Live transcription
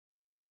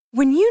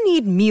When you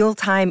need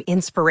mealtime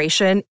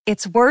inspiration,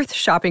 it's worth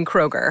shopping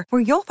Kroger,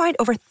 where you'll find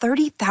over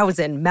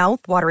 30,000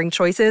 mouth-watering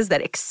choices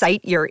that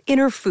excite your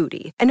inner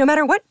foodie. And no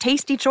matter what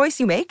tasty choice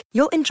you make,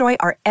 you'll enjoy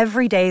our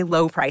everyday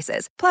low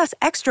prices, plus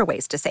extra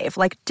ways to save,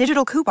 like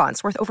digital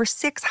coupons worth over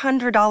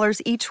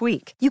 $600 each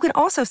week. You can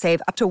also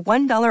save up to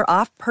 $1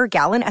 off per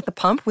gallon at the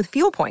pump with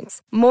fuel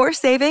points. More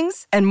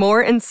savings and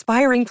more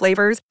inspiring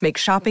flavors make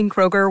shopping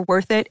Kroger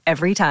worth it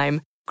every time.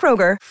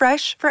 Kroger,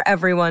 fresh for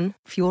everyone.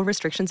 Fuel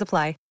restrictions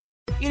apply.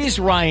 It is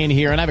Ryan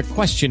here, and I have a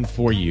question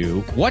for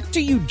you. What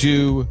do you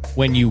do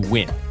when you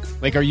win?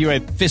 Like, are you a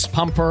fist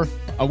pumper,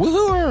 a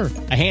woo-hooer,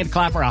 a hand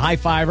clapper, a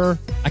high-fiver?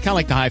 I kind of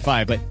like the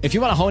high-five, but if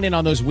you want to hone in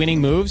on those winning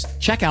moves,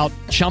 check out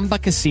Chumba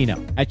Casino.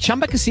 At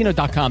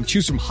ChumbaCasino.com,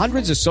 choose from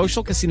hundreds of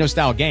social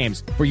casino-style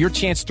games for your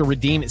chance to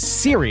redeem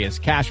serious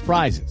cash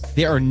prizes.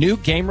 There are new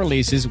game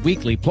releases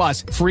weekly,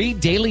 plus free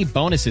daily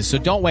bonuses, so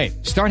don't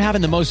wait. Start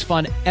having the most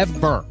fun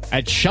ever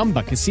at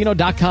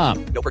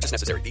ChumbaCasino.com. No purchase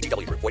necessary.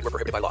 VGW Group. Void where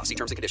prohibited by law. See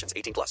terms and conditions.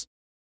 18+.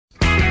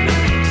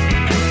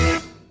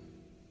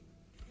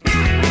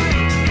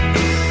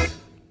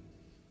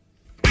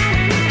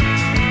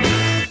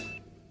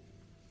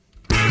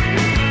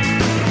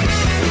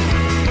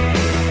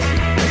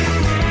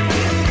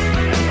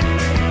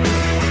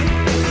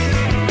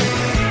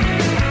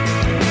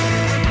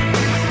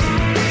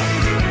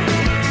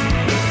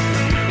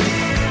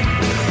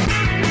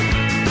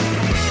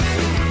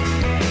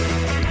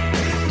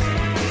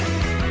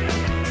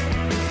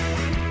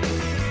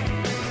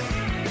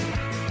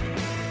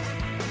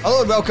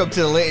 Hello and welcome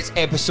to the latest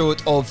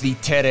episode of the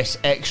Terrace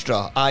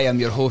Extra. I am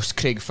your host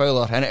Craig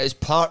Fowler, and it is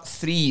part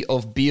 3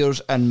 of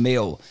Beers and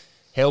Mail.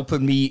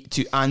 Helping me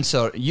to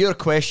answer your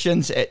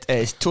questions, it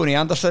is Tony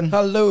Anderson.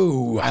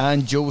 Hello.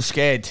 And Joel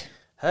Sked.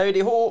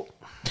 Howdy ho.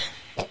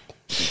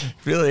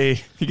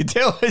 Really, you can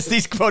tell as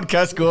these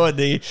podcasts go on,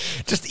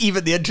 just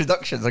even the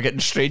introductions are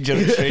getting stranger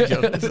and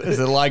stranger as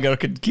the lager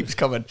keeps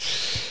coming.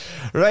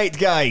 Right,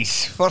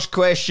 guys, first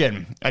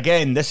question.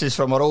 Again, this is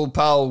from our old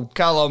pal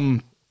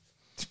Callum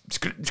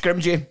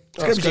Scrimgeour.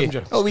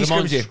 Oh, we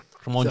Scrimgeour.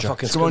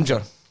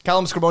 Scrimgeour.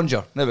 Callum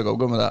Scrimgeour. There we go,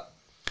 going with that.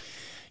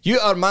 You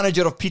are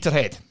manager of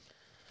Peterhead.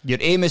 Your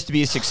aim is to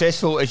be as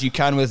successful as you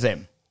can with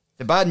them.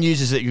 The bad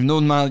news is that you've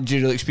no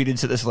managerial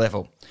experience at this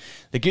level.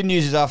 The good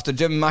news is after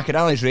Jim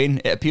McInally's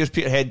reign, it appears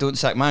Peterhead don't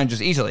sack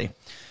managers easily.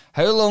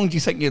 How long do you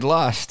think you'd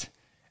last?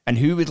 And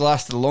who would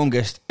last the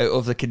longest out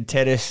of the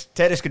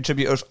terrace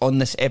contributors on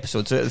this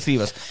episode? So out of the three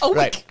of us.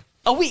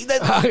 A week.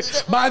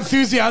 My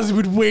enthusiasm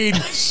would wane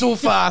so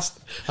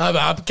fast. I'm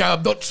not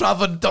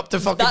travelling up to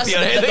fucking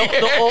Peterhead.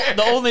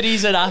 The only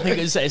reason I think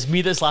it's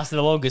me that's lasting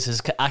the longest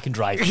is I can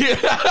drive. Okay,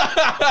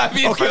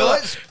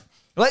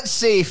 let's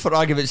say, for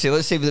argument's sake,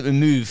 let's say that we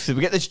move. So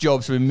we get this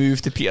job, so we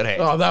move to Peterhead.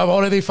 Oh, now I'm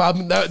already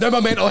fam. Now my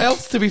mental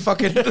health to be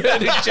fucking. I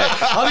need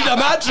a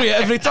matri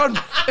at every turn.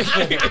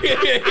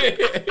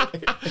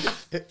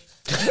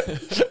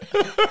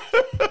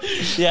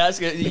 Yeah, it's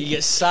good. You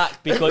get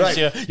sacked because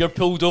you're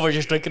pulled over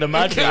just drinking a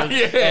matri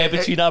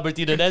between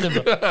Aberdeen and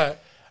Edinburgh.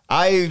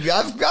 I've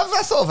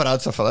thought of an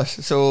answer for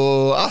this.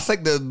 So I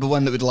think the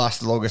one that would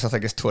last the longest, I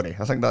think, is Tony.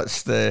 I think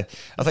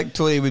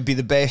Tony would be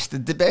the best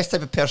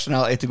type of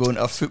personality to go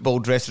into a football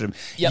dressing room.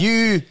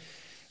 Yep.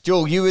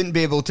 Joel, you wouldn't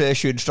be able to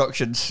issue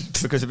instructions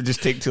because it would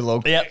just take too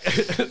long. Yep.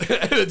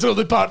 It's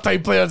only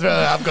part-time players.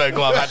 I've got to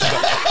go. I've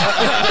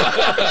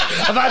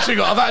actually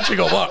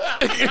got work.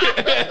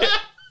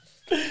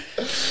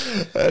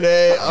 And,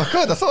 oh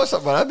God, I thought of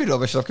something. I'd be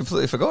rubbish. I've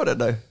completely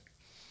forgotten it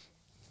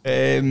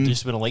now.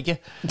 Just want to like you.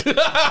 Yeah,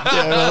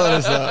 well, that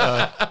is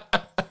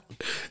that.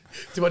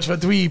 Too much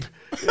of a dweeb.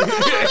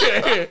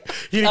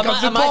 Here he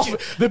comes,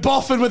 the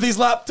boffin with his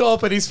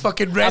laptop and his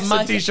fucking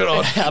wrestling t-shirt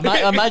on.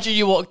 Imagine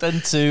you walked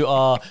into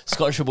a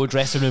Scottish football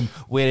dressing room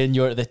wearing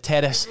the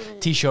terrace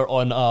t-shirt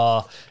on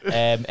a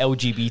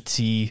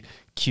LGBTQ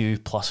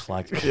plus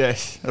flag.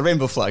 Yes, a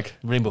rainbow flag.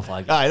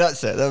 Aye,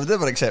 that's it. They would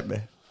never accept me.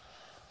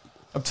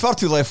 I'm far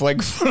too left wing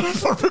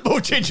for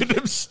football changing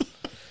rooms.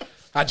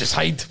 I just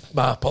hide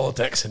my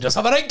politics and just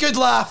have a right good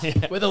laugh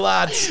with the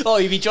lads. Oh,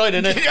 you'd be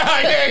joining it.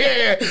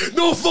 Yeah.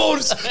 No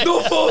phones.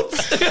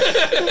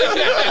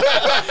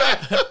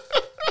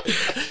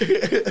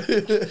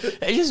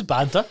 It's just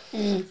banter.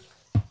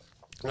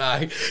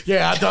 Aye.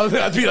 Yeah,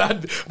 I'd be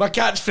that. My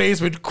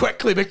catchphrase would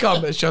quickly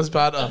become, it's just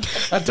banter.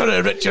 I'd turn it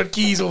to Richard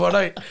Keys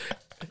overnight.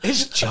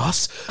 It's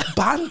just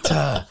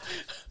banter.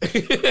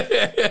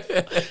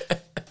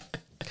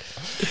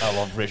 I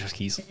love Richard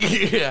Keys.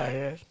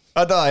 Yeah.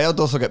 I'd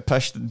also get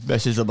pissed and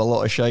misses him a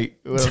lot of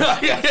shite.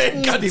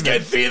 Cunts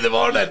get 3 in the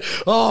morning.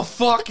 Oh,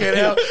 fucking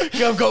hell.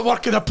 I've got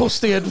work in a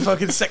postie at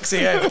fucking 6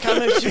 a.m.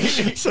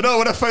 So now I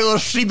want to file a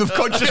stream of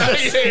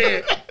consciousness.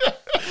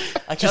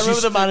 I can't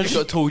remember the manager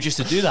got told just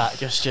to do that.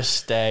 Just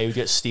you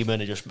get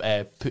steaming and just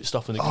put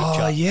stuff in the group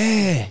chat. Oh,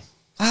 yeah.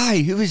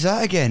 Aye, who was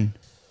that again?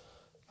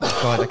 Oh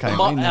God, I can't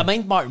remember. I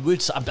mind Martin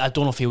Woods. I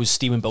don't know if he was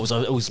steaming, but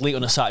it was late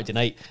on a Saturday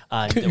night,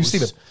 and it was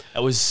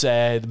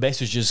the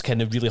message was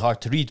kind of really hard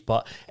to read.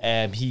 But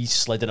he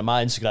slid into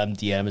my Instagram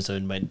DMs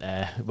and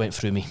went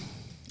through me.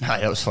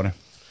 Aye, that was funny.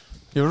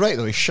 You're right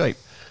though. He's shite.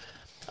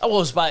 I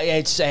was, but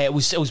it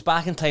was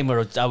back in time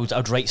where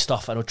I'd write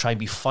stuff and I'd try and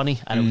be funny,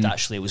 and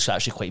it was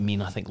actually quite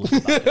mean. I think.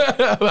 Looking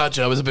back.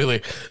 Imagine I was a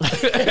bully.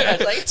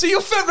 So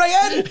you'll fit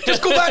right in.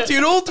 Just go back to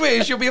your old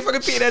ways. You'll be a fucking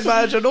Peterhead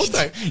manager in no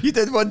time. You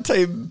did one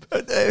time.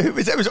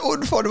 It was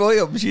Owen Fon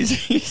Williams. He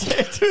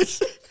said it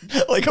was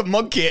like a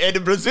monkey at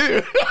Edinburgh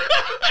Zoo.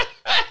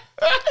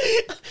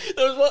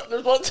 There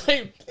was one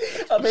time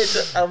I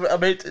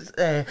meant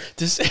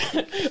to say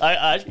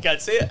I actually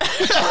can't say it.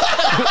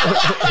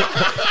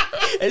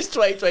 It's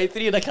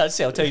 2023 and I can't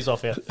say. I'll tell you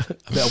off here.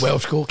 I met a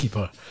Welsh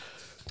goalkeeper.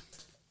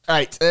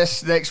 Right,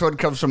 this next one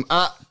comes from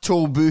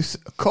 @Tollbooth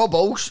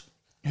Cobbles.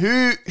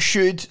 Who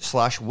should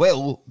 /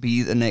 will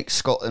be the next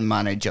Scotland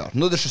manager?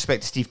 No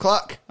disrespect to Steve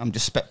Clarke, I'm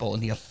just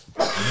spitballing here.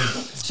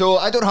 So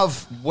I don't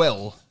have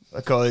will,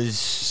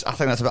 because I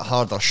think that's a bit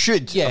harder.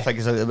 Should, I think,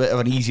 is a bit of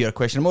an easier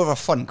question, more of a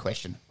fun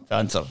question to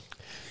answer.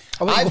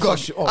 I've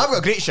got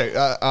a great shout.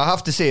 I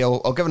have to say,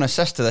 I'll give an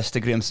assist to this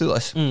to Graham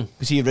Thewlis,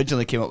 because he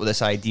originally came up with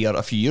this idea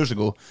a few years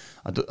ago.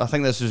 I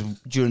think this was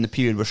during the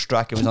period where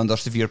Strachan was under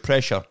severe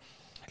pressure.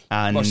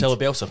 And Marcelo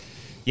Bielsa.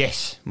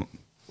 Yes.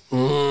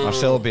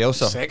 Marcelo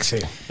Bielsa.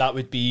 Sexy. That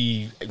would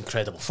be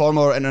incredible.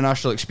 Former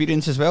international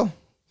experience as well,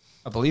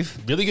 I believe.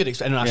 Really good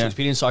international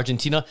experience.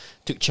 Argentina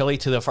took Chile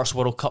to their first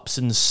World Cup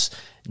since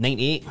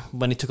 98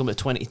 when he took them to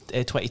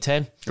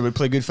 2010. He would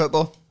play good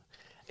football.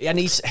 And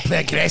he's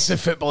play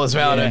aggressive football as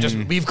well.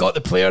 Yeah. We've got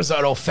the players that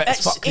are all fit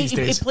as fuck these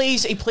days.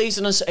 He plays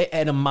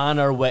in a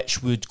manner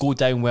which would go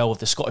down well with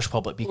the Scottish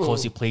public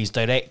because he plays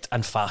direct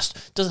and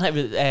fast. Doesn't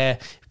have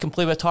can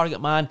play with a target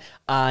man,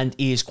 and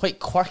he is quite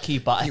quirky.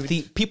 But I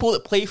think people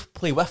that play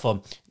with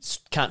him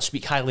can't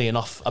speak highly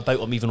enough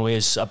about him, even though he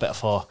is a bit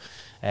of a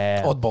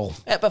oddball.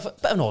 A bit of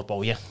an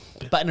oddball, yeah.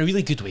 But in a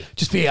really good way.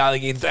 Just be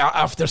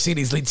after seeing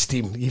his Leeds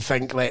team, you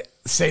think like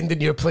sending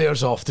your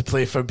players off to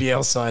play for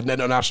Bielsa in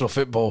international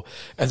football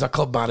as a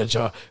club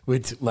manager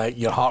would, like,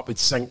 your heart would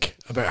sink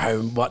about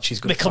how much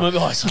he's going to come out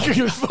with us.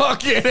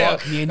 Fuck me,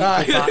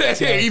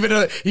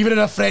 even in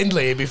a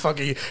friendly, he'd be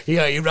fucking.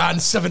 He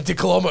ran 70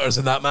 kilometres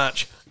in that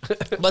match.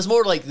 But it's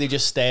more like they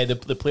just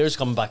the players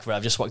coming back for it.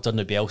 I've just worked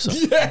under Bielsa.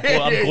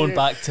 I'm going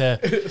back to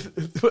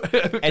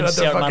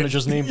insert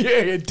manager's name.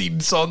 Yeah,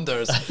 Dean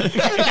Saunders.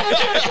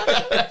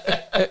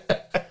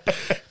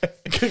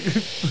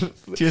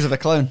 Tears of a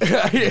clown.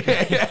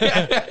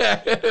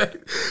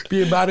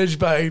 Being managed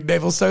by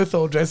Neville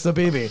Southall dressed as a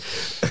baby.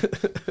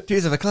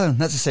 Tears of a clown.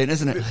 That's a sign,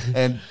 isn't it?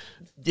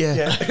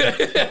 Yeah.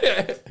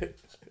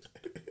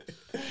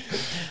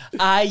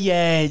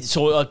 I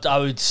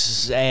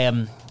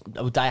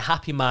would die a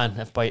happy man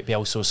if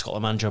Bielsa was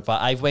Scotland manager,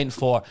 but I went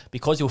for,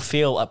 because he'll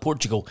fail at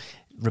Portugal,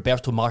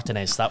 Roberto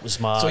Martinez. That was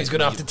my. So he's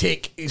going to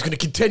he's going to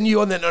continue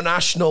on the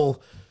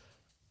international,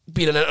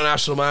 being an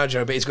international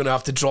manager, but he's going to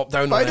have to drop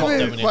down. Why do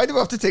we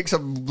have to take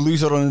some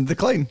loser on the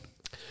decline?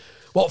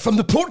 Well, from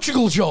the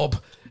Portugal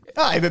job.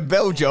 But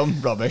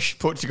Belgium, rubbish.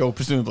 Portugal,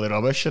 presumably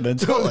rubbish. And then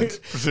Scotland,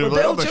 presumably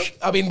rubbish.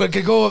 I mean, we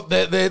could go,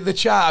 the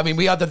chat, I mean,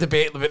 we had a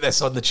debate about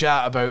this on the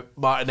chat about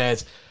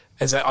Martinez.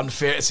 Is it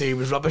unfair to say he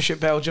was rubbish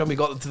at Belgium? He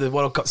got them to the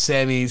World Cup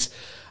semis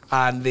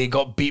and they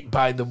got beat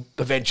by the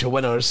eventual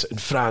winners in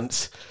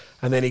France.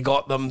 And then he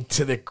got them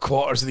to the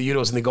quarters of the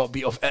Euros and they got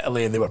beat off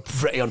Italy, and they were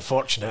pretty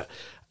unfortunate.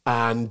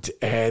 And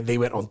they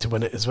went on to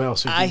win it as well.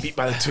 So he beat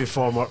by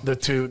the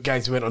two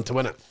guys who went on to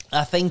win it.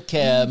 I think,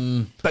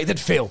 but he did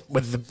fail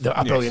with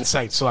a brilliant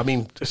side. So I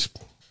mean,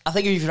 I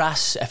think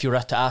if you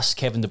were to ask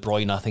Kevin De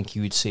Bruyne, I think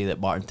you would say that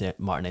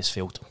Martinez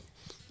failed.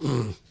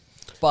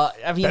 But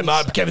I mean,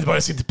 Kevin De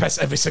Bruyne seemed to piss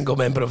every single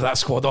member of that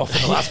squad off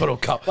in the last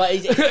World Cup.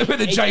 With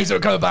the chimes that were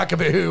coming back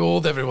about who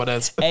old everyone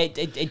is.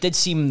 It did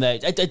seem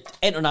that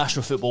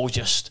international football,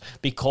 just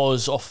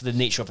because of the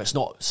nature of it,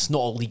 it's not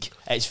a league.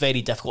 It's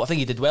very difficult. I think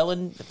he did well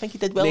in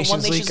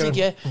one Nations League,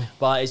 yeah.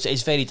 But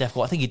it's very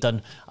difficult. I think he'd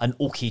done an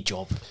okay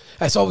job.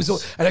 It's always,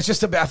 and it's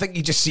just a bit. I think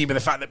you just see with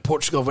the fact that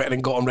Portugal went in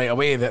and got him right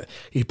away that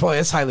he probably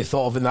is highly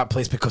thought of in that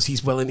place because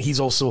he's willing. He's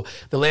also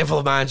the level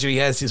of manager he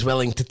is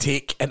willing to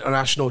take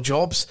international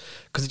jobs,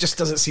 because it just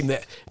doesn't seem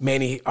that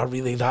many are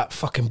really that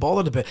fucking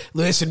bothered about.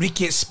 Luis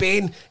Enrique at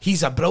Spain,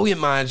 he's a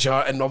brilliant manager,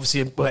 and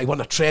obviously he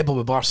won a treble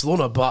with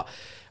Barcelona, but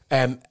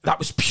that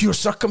was pure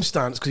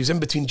circumstance because he was in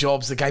between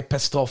jobs. The guy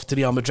pissed off to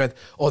Real Madrid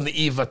on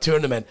the eve of a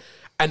tournament,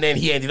 and then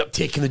he ended up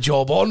taking the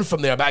job on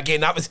from there. But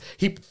again, that was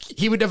he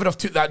would never have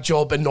took that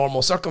job in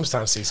normal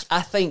circumstances.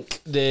 I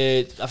think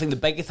the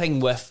big thing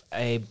with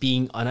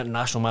being an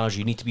international manager,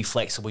 you need to be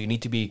flexible. You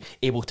need to be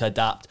able to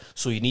adapt.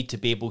 So you need to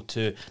be able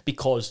to,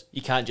 because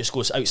you can't just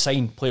go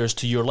out-sign players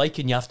to your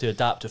liking. You have to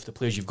adapt with the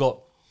players you've got.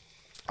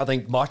 I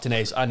think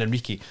Martinez and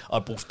Enrique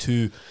are both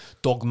too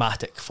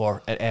dogmatic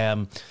for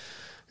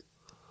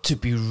to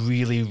be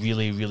really,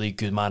 really, really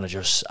good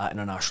managers at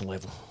international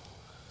level.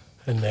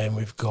 And then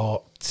we've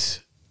got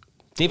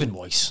David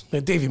Moyes.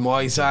 David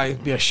Moyes,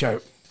 I'd be a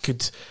shout.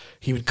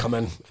 He would come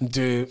in and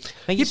do.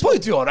 He'd probably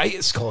do all right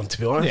at Scotland, to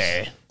be honest.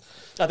 Yeah.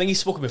 I think he's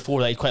spoken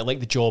before that he quite liked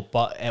the job,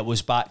 but it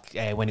was back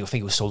when I think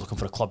he was still looking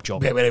for a club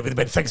job. Yeah, when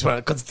things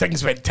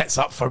went tits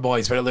up for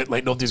Moyes, when it looked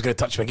like nobody was going to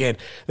touch him again.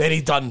 Then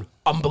he'd done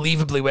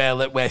unbelievably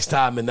well at West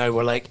Ham, and now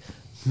we're like,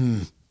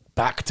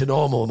 back to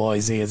normal,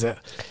 Moisey, is it?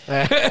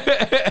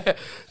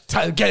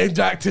 Getting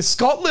back to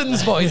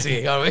Scotland's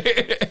Moisey, are we?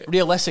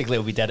 Realistically,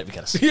 we did it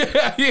because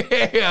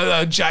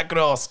yeah, Jack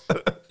Ross.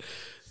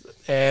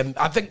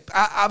 I think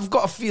I've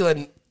got a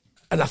feeling,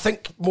 and I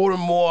think more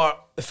and more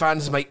the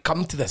fans might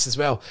come to this as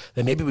well,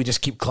 that maybe we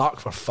just keep Clark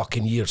for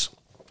fucking years.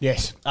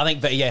 Yes. I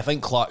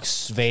think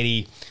Clark's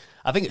I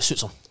think it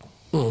suits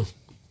him.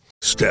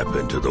 Step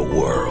into the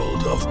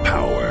world of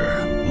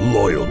power,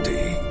 loyalty,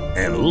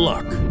 and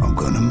luck. I'm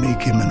gonna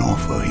make him an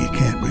offer he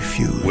can't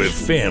refuse. With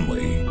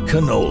family,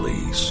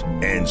 cannolis,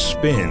 and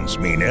spins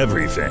mean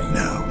everything.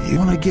 Now, you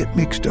wanna get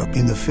mixed up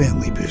in the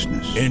family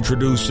business.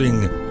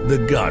 Introducing The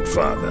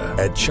Godfather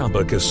at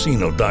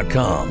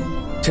ChumbaCasino.com.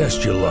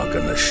 Test your luck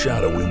in the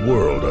shadowy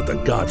world of The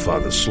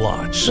Godfather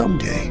slot.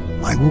 Someday,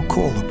 I will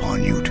call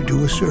upon you to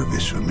do a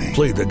service for me.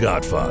 Play The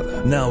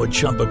Godfather now at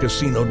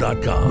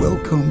ChumbaCasino.com.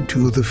 Welcome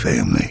to the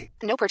family.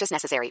 No purchase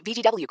necessary.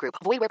 VGW Group.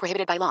 Void where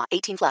prohibited by law.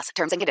 18+.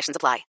 Terms and conditions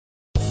apply.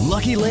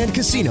 Lucky Land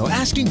Casino,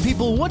 asking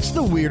people, what's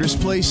the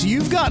weirdest place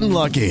you've gotten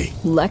lucky?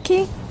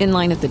 Lucky? In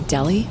line at the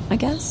deli, I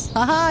guess?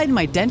 Aha, in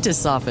my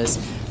dentist's office.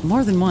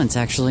 More than once,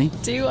 actually.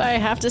 Do I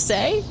have to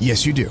say?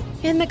 Yes, you do.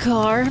 In the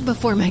car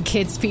before my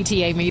kids'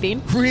 PTA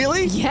meeting.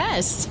 Really?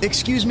 Yes.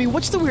 Excuse me,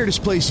 what's the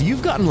weirdest place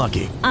you've gotten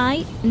lucky?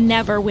 I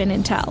never win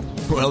and tell.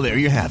 Well, there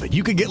you have it.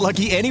 You can get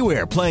lucky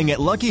anywhere, playing at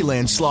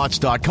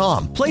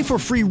LuckyLandSlots.com. Play for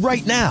free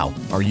right now.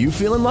 Are you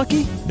feeling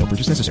lucky? No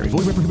purchase necessary. Void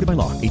where prohibited by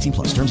law.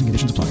 18+. Terms and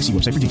conditions apply. See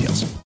website for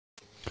details.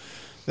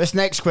 This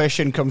next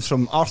question comes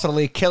from Arthur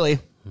Lee Kelly.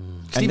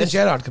 Steven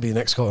Gerrard could be the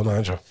next Scotland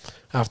manager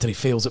after he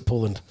fails at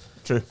Poland.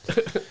 True.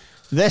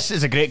 This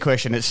is a great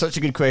question. It's such a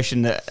good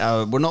question that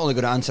we're not only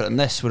going to answer it in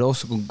this, we're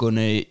also going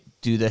to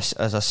do this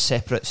as a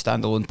separate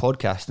standalone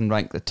podcast and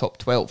rank the top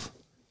 12.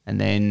 And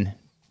then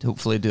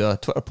hopefully do a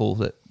Twitter poll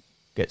that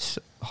gets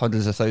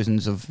hundreds of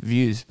thousands of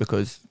views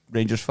because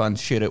Rangers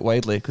fans share it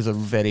widely because they're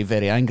very,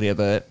 very angry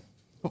about it.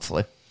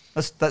 Hopefully.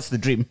 That's the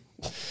dream.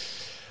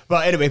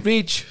 But anyway.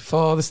 Reach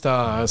for the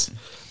stars.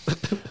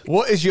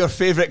 What is your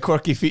favourite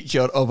quirky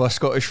feature of a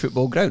Scottish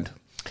football ground?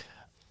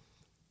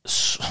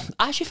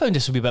 I actually found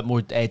this to be a bit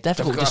more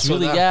difficult. I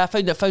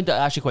found it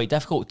actually quite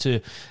difficult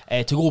to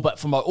go. But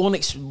from my own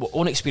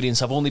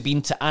experience, I've only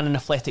been to Annan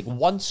Athletic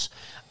once,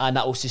 and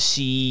that was to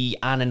see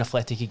Annan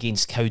Athletic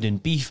against Cowden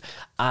Beef.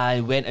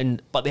 I went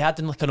in, but they had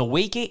like an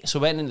away gate, so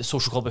I went in the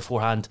social club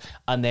beforehand,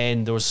 and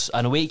then there was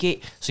an away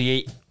gate.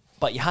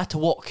 But you had to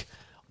walk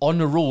on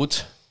the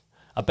road,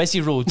 a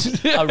busy road,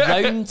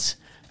 around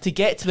to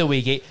get to the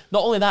away gate.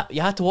 Not only that, you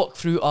had to walk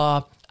through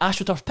a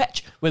AstroTurf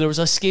pitch where there was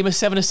a scheme of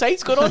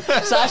 7-a-sides going on.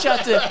 So I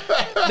actually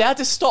they had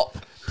to stop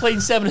playing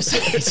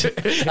 7-a-sides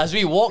as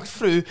we walked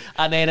through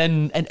and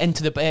then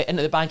into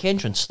the bank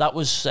entrance. That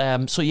was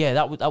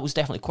that was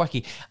definitely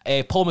quirky.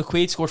 Paul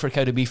McQuaid scored for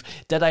Cowden Beef.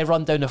 Did I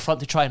run down the front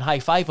to try and high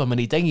five him and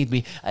he dinghied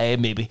me?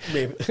 Maybe.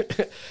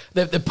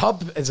 The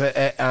pub is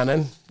at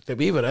Annan that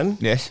we were in.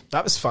 Yes,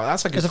 that was fun.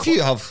 That's a good. There's a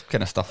few have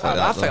kind of stuff like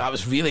that. I think that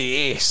was really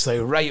ace.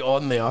 Like right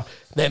on there.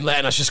 Them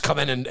letting us just come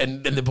in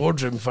the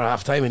boardroom for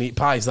half time and eat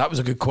pies. That was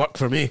a good quirk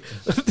for me.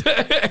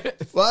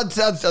 Well, I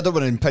don't want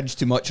to impinge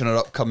too much on our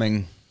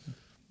upcoming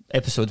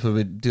episode where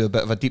we do a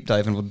bit of a deep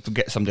dive and we'll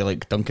get somebody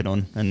like Duncan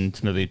on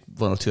and maybe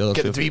one or two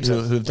others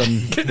who've done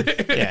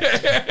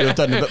who've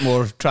done a bit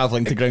more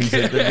travelling to grounds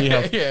than we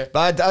have. Yeah.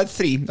 But I had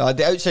three.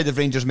 The outside of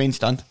Rangers main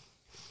stand.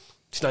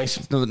 It's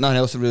nice. Nothing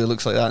else that really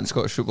looks like that in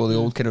Scottish football. The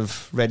old kind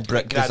of red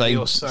brick design.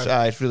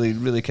 It's really,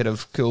 really kind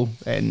of cool.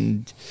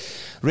 And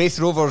Wraith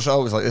Rovers, I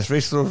always like this.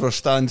 Wraith Rovers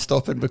stand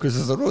stopping because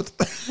there's a road.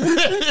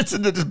 It's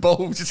in the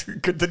balls just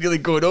continually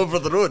going over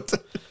the road.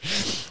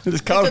 There's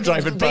cars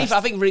driving past.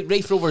 I think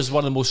Wraith Rovers is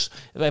one of the most,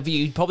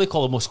 you'd probably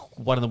call it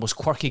one of the most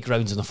quirky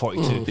grounds in the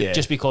 42.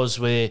 Just because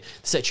where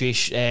it's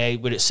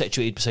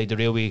situated beside the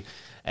railway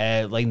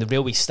line, the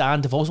railway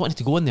stand. I've always wanted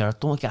to go in there. I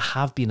don't think I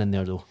have been in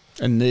there though.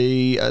 And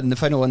the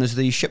final one is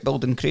the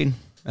shipbuilding crane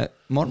at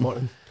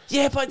Morton.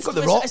 Yeah, but is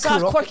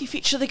that a quirky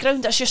feature of the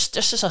ground? That's just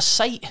a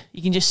sight.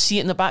 You can just see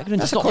it in the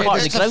background. That's not part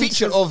of the ground. It's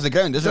a feature of the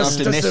ground, doesn't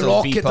it? Does the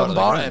rock at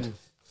Dumbarton?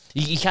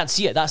 You can't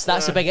see it. That's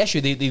the big issue.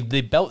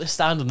 They built the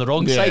stand on the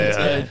wrong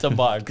side.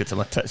 Dumbarton. Good to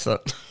my tits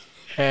that.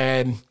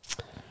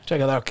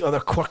 Check other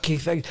quirky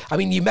thing. I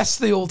mean, you miss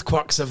the old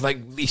quirks of like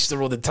Easter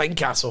Road and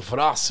Tynecastle for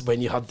us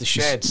when you had the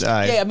sheds.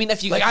 Yeah, I mean,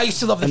 if you I used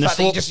to love the fact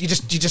that you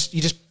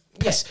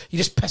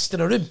just pissed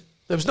in a room.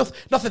 There was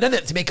nothing in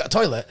it to make it a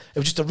toilet. It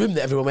was just a room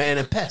that everyone went in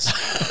and pissed.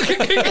 There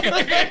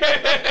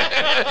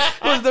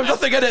was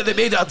nothing in it that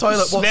made it a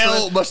toilet.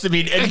 Smell must have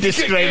been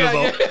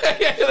indescribable.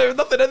 There was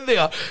nothing in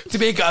there to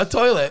make it a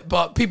toilet,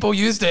 but people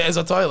used it as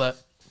a toilet.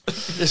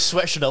 Just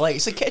switching the light.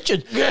 It's a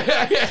kitchen.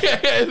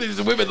 There's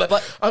a woman like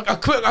a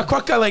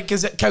quirk I like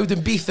is at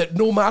Cowden Beef that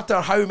no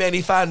matter how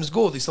many fans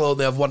go, they still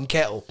only have one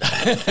kettle.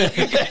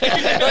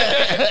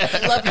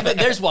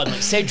 There's one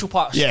like Central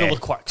Park's full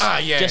of quirks.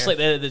 Just like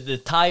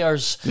the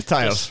tyres. The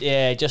tyres.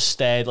 Just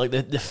like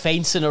the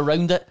fencing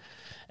around it.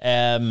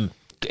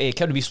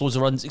 Cowden Beef's loads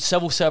of runs.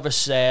 Civil service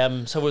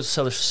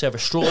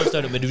strollers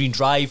down at Marine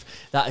Drive.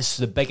 That is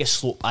the biggest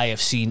slope I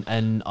have seen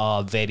in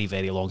a very,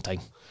 very long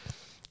time.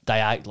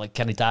 Like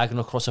kind of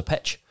diagonal across a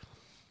pitch.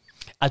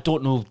 I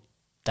don't know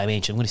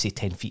dimension. I'm going to say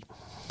 10 feet.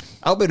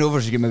 Albion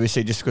Rovers, you can maybe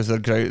say, just because their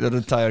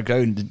entire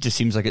ground, it just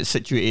seems like it's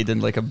situated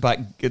in like a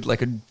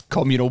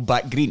communal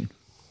back green.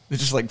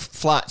 There's just like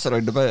flats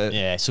around about it.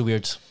 Yeah, it's so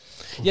weird.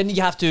 Yeah, and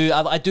you have to.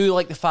 I do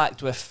like the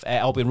fact with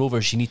Albion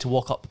Rovers, you need to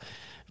walk up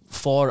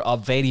for a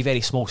very,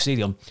 very small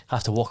stadium.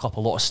 Have to walk up a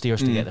lot of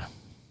stairs to get there.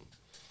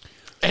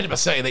 Edinburgh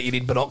City that you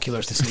need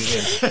binoculars to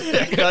see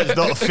again. That's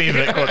not a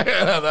favourite quirk.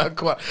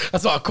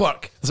 That's not a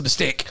quirk. That's a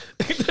mistake.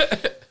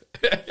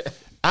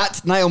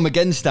 At Niall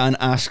McGinstan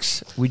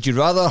asks, would you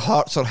rather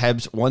Hearts or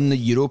Hibs won the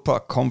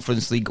Europa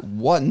Conference League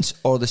once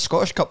or the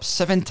Scottish Cup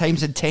 7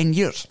 times in 10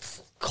 years?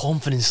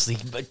 Conference League,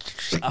 but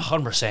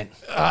 100%.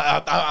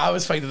 I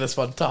was finding this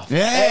one tough.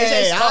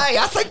 Yeah,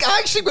 I think I'm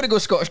actually going to go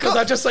Scottish Cup.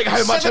 Because I just like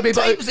how much I've been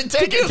able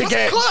to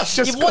get. Class.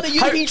 You've won a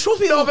European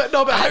trophy. No, but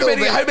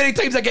how many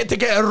times I get to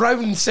get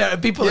around certain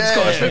people in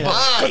Scottish football?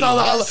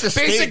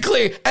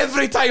 Basically,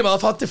 every time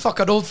I've had to fuck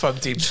an old firm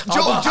team.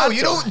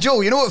 Joe,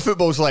 you know what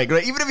football's like,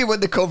 right? Even if you win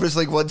the Conference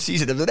League one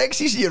season, if the next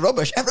season you're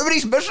rubbish,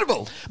 everybody's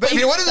miserable. But if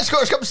you're winning the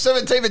Scottish Cup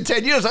 7 times in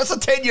 10 years, that's a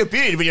 10-year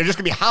period when you're just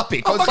going to be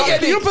happy. Oh, fuck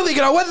it, the Europa League,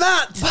 and I win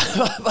that.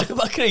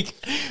 But Craig,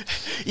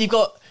 you've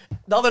got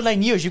the other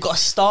 9 years. You've got a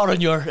star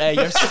on your top. I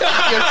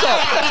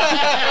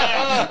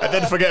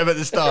didn't forget about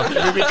the star. It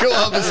would be cool to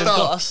have the star.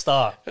 Got a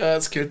star.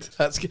 That's good.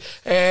 But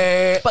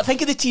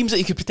think of the teams that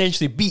you could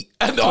potentially beat.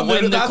 That's what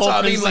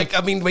I mean. Like,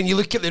 when you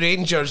look at the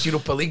Rangers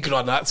Europa League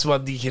run, that's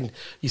one you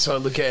sort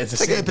of look at it as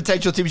think of the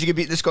potential teams you could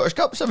beat in the Scottish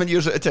Cup 7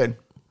 years out of 10.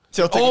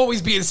 Celtic.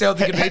 Always beating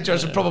Celtic and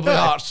Rangers and probably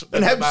Hearts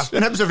and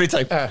Hibs every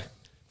time.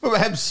 What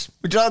about Hibs?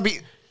 Would you rather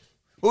beat?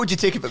 What would you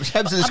take if it was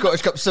Hibs in the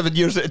Scottish Cup 7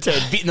 years out of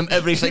 10, beating them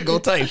every single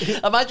time?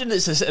 Imagine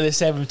it's the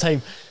 7th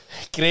time.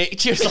 Great,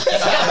 cheers.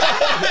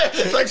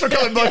 Thanks for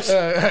coming, boys.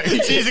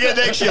 See you again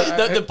next year.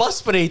 The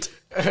bus parade.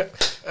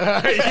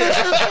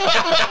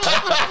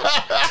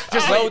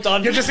 Just well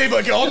done. You're just able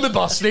to get on the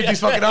bus. Nobody's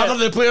fucking. None of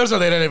the players are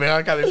there anyway.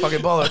 I can't be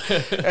fucking bothered.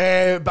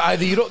 But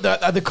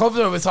the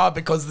cover was hard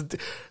because,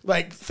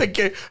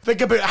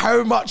 think about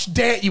how much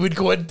debt you would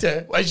go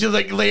into. As you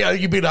later,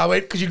 you'd be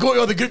like, because you go to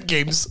all the group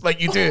games like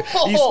you do.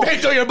 You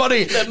spend all your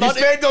money. You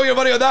spend all your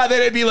money on that.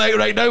 Then it'd be like,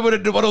 right now we're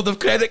in the world of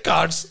credit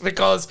cards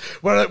because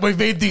we've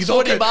made these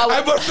and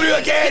we're through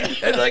again.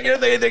 And you're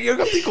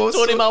going to go.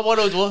 Tony, my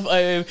world.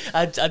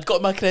 I'd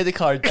got my credit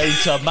card down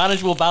to a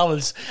manageable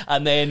balance,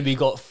 and then we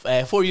got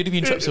 4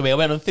 European trips away. I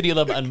went on 3 of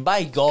them, and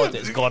by God,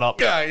 it's gone up.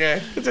 Yeah.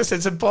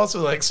 It's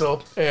impossible.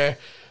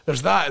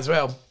 There's that as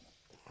well.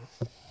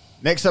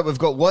 Next up, we've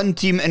got one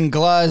team in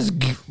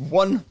Glasgow.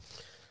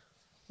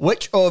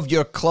 Which of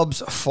your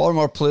club's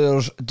former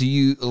players do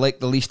you like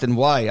the least and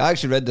why? I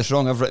actually read this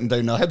wrong. I've written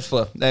down a Hibs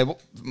player.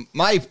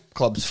 My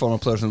club's former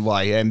players and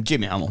why.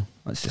 Jamie Hamill.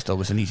 That's just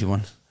always an easy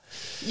one.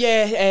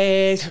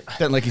 Yeah.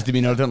 Didn't like his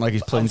demeanour, didn't like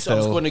his playing style. I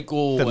was going to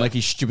go... Didn't like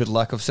his stupid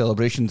lack of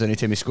celebrations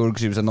anytime he scored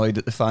because he was annoyed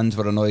that the fans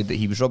were annoyed that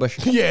he was rubbish.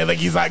 Yeah, like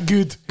he's that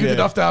good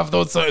enough to have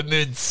those sort of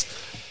moods.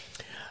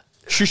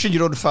 Shushing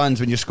your own fans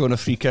when you're scoring a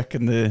free kick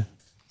in the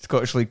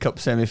Scottish League Cup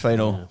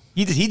semi-final.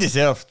 Yeah. He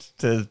deserved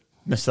to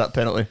miss that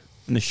penalty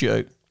in the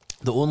shootout.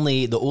 The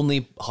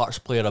only Hearts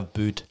player I've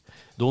booed.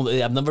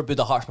 I've never booed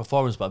a Hearts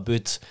performance, but I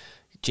booed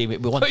Jamie.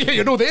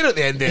 You're not there at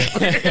the end there.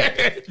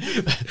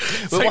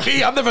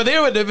 Hey, I'm never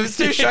there when it's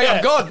too shy.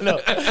 I'm gone. No.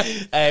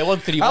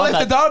 1-3-1. I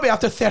left the derby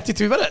after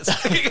 32 minutes.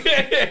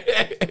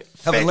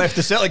 Having left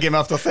the Celtic game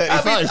after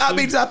 35. That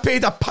means I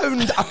paid a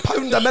pound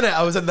a minute.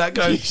 I was in that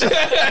ground.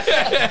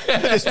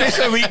 In the space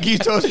of a week, you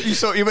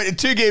went to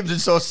 2 games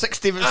and saw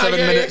 67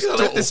 minutes. I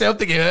left the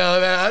Celtic game.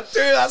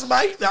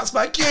 That's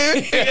my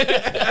cue.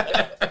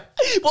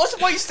 What's the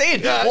point of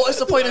staying? What is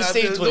the point of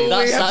staying, Tony?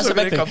 That's a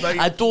big thing.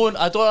 I don't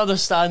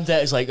understand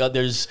it. It's like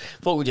there's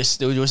folk will just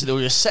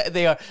sit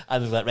there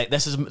and they're like, right,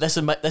 this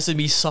is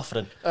me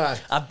suffering.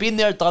 I've been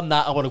there, done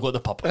that. I want to go to the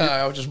pub.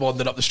 I was just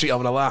wandering up the street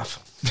having a laugh.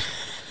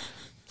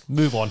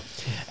 Move on.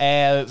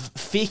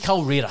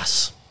 Fecal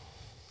Reras.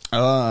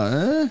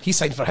 He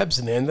signed for Hibs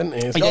in the end, didn't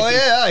he?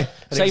 Aye.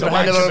 Signed for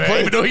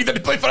Hibs. No, he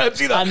didn't play for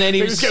Hibs either. And then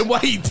he was getting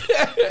wide.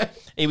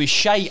 He was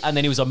shite, and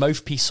then he was a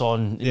mouthpiece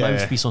on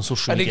social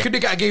media. And he couldn't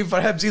get a game for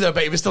Hibs either,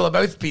 but he was still a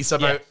mouthpiece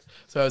about.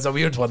 So it was a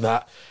weird one,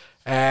 that.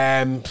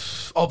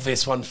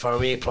 Obvious one for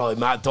me, probably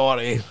Matt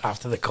Doherty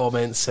after the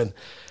comments in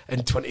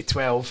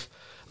 2012.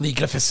 Lee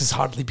Griffiths has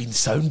hardly been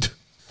sound.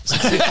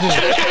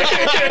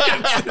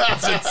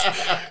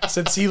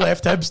 since he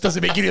left Hibs. Does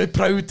it make you really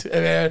proud?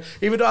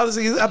 Even though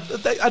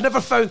I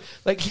never found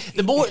like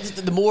the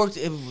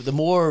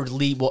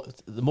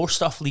more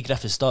stuff Lee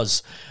Griffiths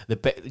does,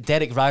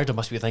 Derek Riordan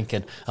must be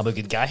thinking, I'm a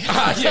good guy.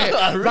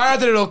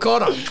 Riordan and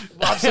O'Connor,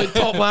 absolute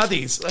top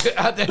laddies.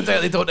 I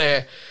definitely don't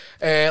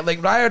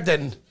like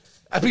Riordan.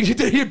 I mean,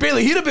 you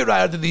barely hear about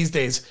Riordan these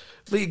days.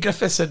 Lee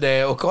Griffiths and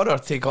O'Connor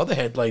take all the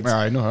headlines.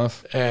 I know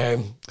have.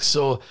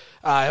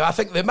 I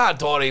think the Matt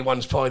Doherty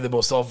one's probably the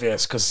most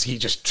obvious because he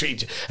just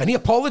treated, and he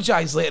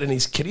apologised later in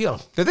his career.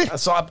 Did he?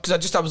 Because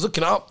I was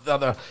looking it up the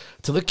other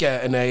to look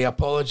at, and he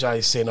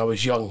apologised saying I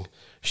was young,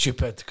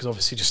 stupid, because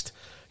obviously just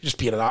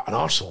being an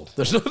arsehole.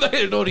 There's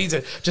no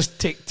reason. Just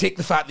take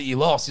the fact that you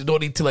lost. You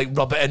don't need to like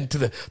rub it into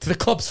the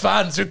club's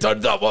fans who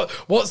turned up.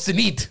 What's the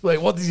need? Like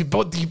how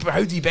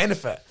do you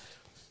benefit?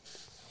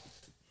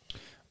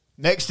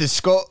 Next is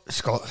Scott.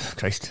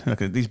 Christ, look,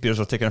 these beers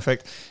are taking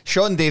effect.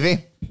 Sean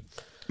Davey.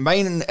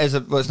 Mine is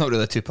it's not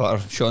really a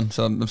two-parter, Sean,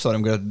 so I'm sorry,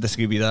 I'm going to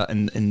disagree with that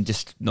and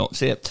just not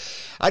say it.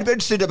 I'd be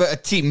interested about a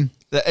team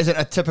that isn't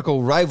a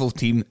typical rival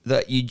team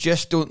that you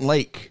just don't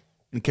like,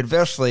 and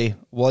conversely,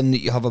 one that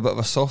you have a bit of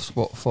a soft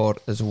spot for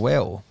as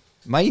well.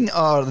 Mine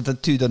are the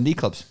two Dundee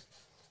clubs.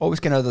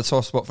 Always kind of had a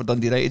soft spot for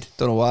Dundee United.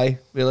 Don't know why,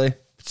 really.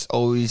 It's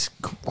always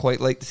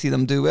quite like to see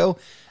them do well.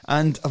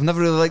 And I've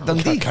never really liked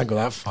Dundee. Can't go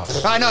that far.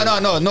 That's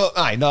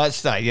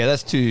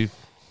too.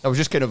 I was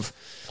just kind of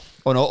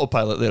on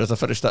autopilot there as I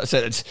finished that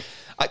sentence.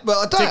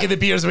 Taking the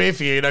beers away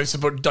for you now,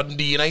 support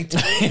Dundee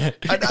United.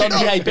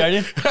 Dundee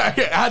Hibernian.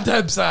 And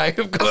Hibs,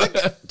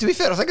 to be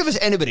fair, I think if it's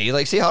anybody,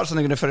 like say Hearts are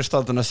going to finish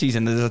third in a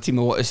season, there's a team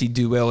I want to see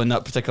do well in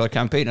that particular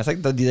campaign. I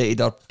think Dundee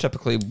United are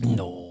typically.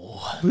 No.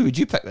 Who would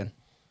you pick then?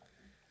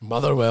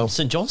 Motherwell.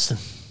 St Johnstone.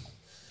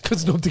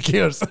 Because nobody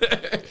cares.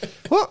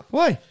 What?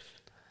 Why?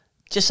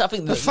 Just I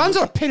think the fans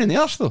are a pain in the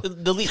arse though.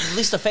 The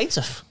least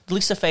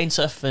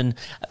offensive, and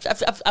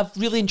I've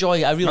really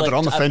enjoyed. I really.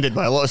 I'm offended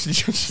by a lot of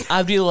suggestions.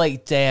 I really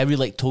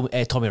liked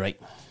Tommy Wright.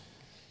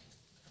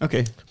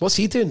 Okay, what's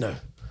he doing now?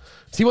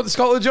 Does he want the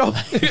Scotland job?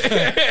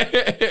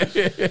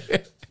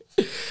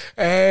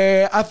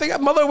 I think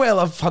at Motherwell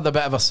I've had a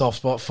bit of a soft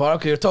spot for.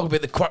 Okay, you're talking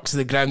about the quirks of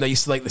the ground. I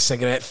used to like the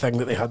cigarette thing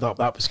that they had up.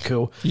 That was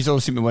cool. You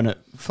always seem to win it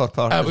Fir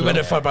Park. We win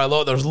it Fir by a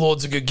lot. There's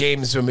loads of good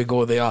games when we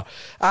go there,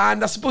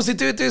 and I suppose they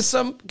do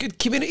some good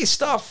community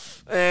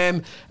stuff.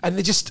 And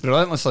they just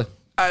relentlessly.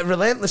 And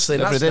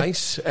that's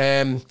nice.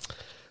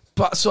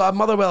 But so at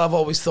Motherwell, I've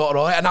always thought,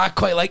 and I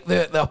quite like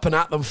the up and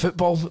at them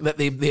football that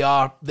they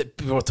are, that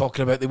people were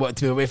talking about. They wanted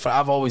to be away from.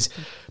 I've always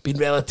been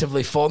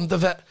relatively fond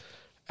of it.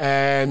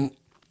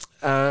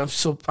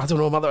 So I don't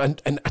know,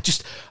 and I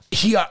just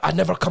here I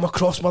never come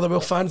across Motherwell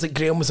fans. Like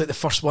Graham was like the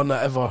first one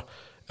that I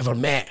ever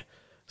met,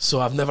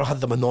 so I've never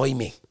had them annoy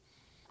me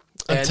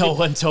until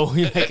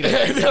you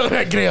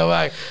met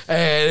Graham.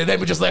 And then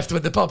we just left him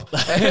at the pub.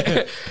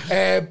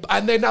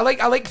 And then I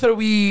like their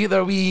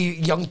wee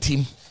young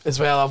team as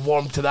well. I've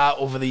warmed to that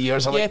over the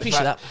years. I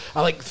appreciate that.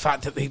 I like the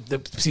fact that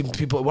they've seen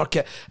people at work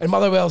at, and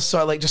Motherwell's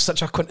sort of like just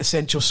such a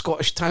quintessential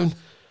Scottish town.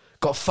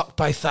 Got fucked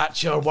by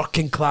Thatcher,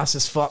 working class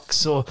as fuck.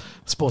 So I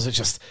suppose it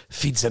just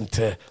feeds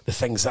into the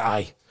things that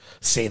I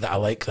say that I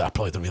like that I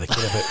probably don't really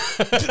care about.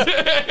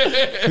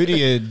 Who do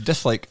you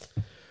dislike?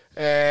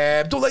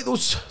 Don't like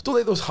those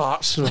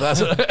Hearts. And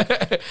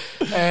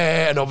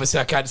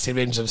obviously I can't say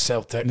Rangers and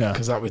Celtic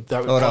because that would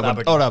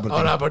or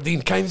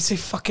Aberdeen. Can't even say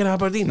fucking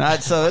Aberdeen.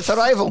 That's a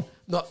rival.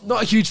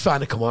 Not a huge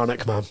fan of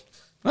Kilmarnock, man.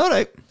 All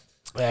right.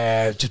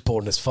 Just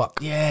boring as fuck.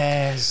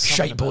 Yes.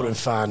 Shite boring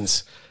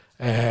fans.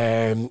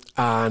 And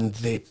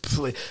they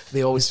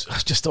always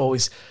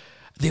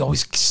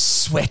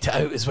sweat it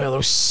out as well.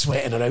 They're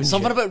sweating around.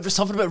 Something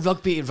about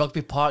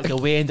Rugby Park. The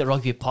way end at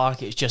Rugby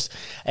Park, it's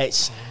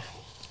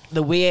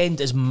the way end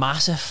is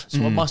massive.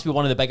 So it must be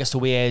one of the biggest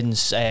away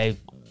ends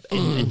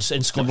in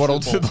Scottish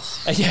world football.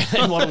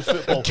 Yeah, in world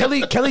football.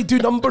 Kelly do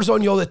numbers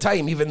on you all the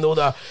time, even though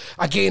they're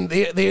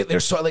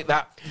sort of like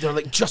that. They're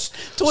like just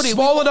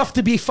small enough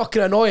to be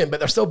fucking annoying, but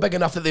they're still big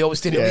enough that they always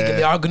stay in the league and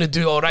they are going to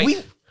do all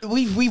right.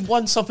 We've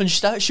won something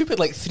stupid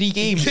like 3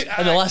 games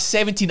in the last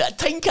 17 at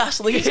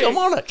Tynecastle against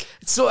Kilmarnock.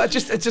 So it's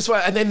just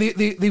and then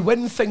they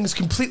win things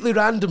completely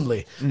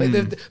randomly. Like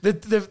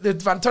the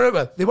Van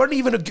Turret, they weren't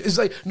even. It's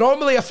like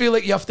normally I feel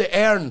like you have to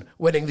earn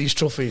winning these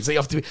trophies.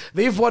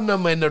 They've won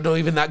them when they're not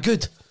even that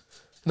good,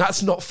 and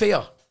that's not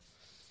fair.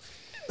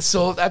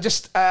 So I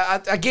just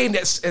again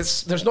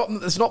it's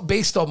not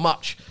based on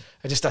much.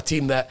 It's just a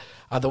team that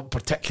I don't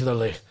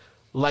particularly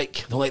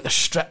like. Don't like the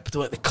strip,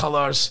 don't like the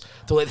colours,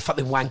 don't like the fact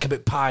they wank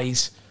about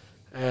pies.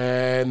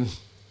 There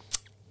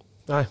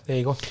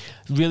you go.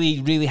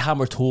 Really, really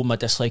hammered home my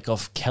dislike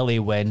of Kelly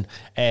when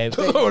we're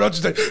not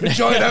just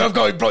enjoying how I've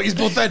got brought you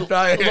both in.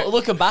 Right.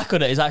 Looking back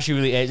on it is actually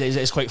really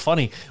it's quite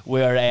funny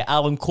where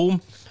Alan Combe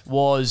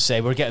was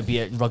we were getting beat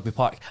at Rugby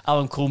Park.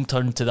 Alan Combe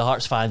turned to the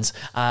Hearts fans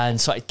and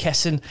started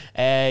kissing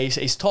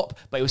his top,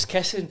 but he was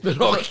kissing.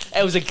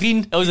 It was a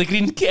green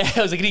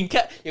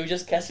kit. He was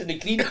just kissing the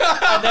green. And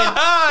then,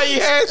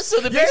 yes, so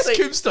the yes,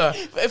 Coomster.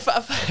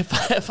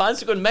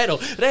 Fans are going mental.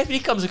 The referee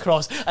comes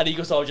across and he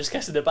goes, "Oh, just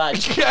kissing the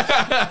badge."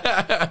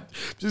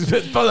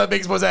 But that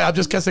makes more sense. I'm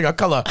just kissing a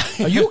colour.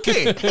 Are you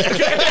okay?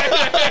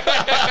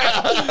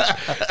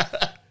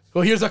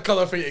 Well, here's a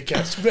colour for you to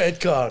kiss.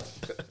 Red card.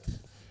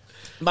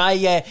 My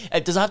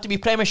does it have to be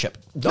Premiership?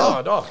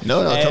 No.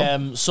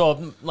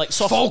 So like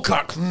soft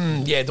Falkirk.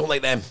 Yeah, don't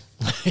like them.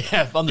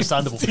 yeah,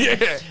 understandable.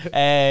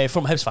 Yeah.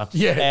 From a Hibs fan.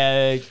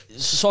 Yeah.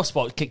 Soft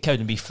spot, cow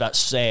and beef.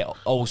 That's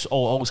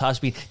always has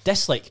been.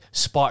 Dislike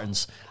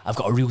Spartans. I've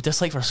got a real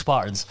dislike for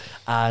Spartans,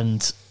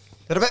 and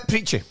they're a bit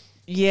preachy.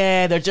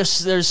 Yeah, they're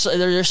just there's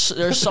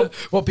some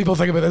what people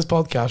think about this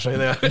podcast right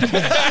there.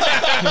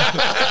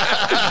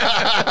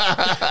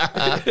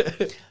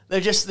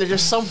 There's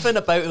just something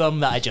about them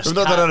that I just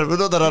we're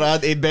not our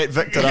anti-bet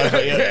Victor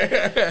advert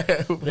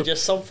yet. There's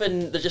just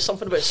something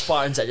about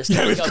Spartans that I just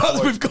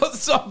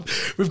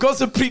we've got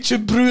some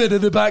preaching brewing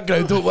in the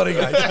background. Don't worry,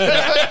 guys.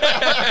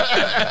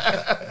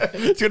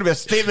 It's going to be a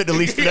statement at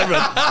least.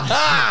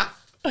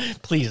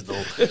 Please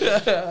though.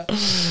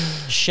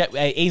 Shit,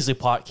 Ainslie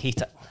Park,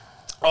 hate it.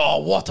 Oh,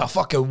 what a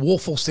fucking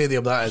woeful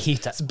stadium that is. Hate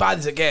it. It's bad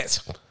as it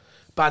gets.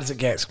 Bad as it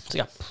gets. It's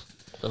like I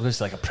was going to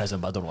say like a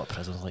prison, but I don't know what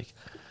prison's like.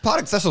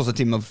 Partick Thistle's a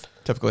team I've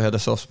typically had a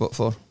soft spot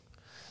for.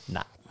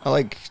 Nah.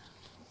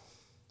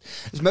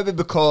 It's maybe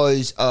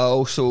because I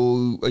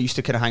used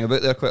to kind of hang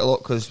about there quite a lot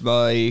because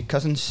my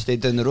cousins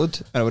stayed down the road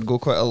and I would go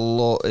quite a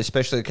lot,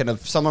 especially kind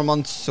of summer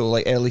months, so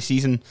like early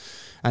season,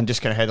 and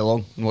just kind of head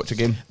along and watch a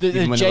game.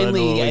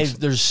 Generally,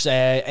 there's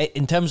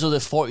in terms of the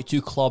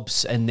 42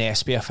 clubs in the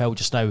SPFL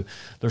just now,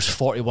 there's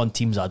 41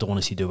 teams that I don't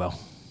want to see do well.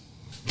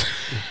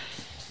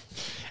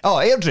 Oh,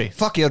 Airdrie.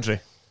 Fuck Airdrie.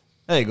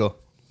 There you go.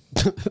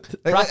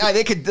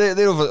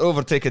 They're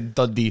overtaking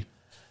Dundee.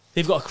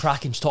 They've got a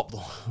cracking top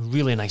though.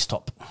 Really nice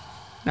top.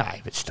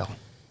 Aye, but still.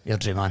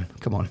 Airdrie, man.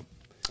 Come on.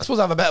 I suppose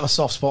I have a bit of a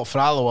soft spot for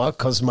Alloa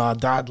because my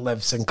dad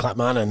lives in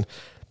Clackmannan.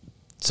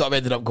 Sort of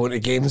ended up going to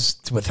games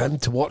with him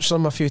to watch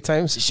them a few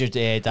times. Is your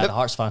dad a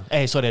Hearts fan?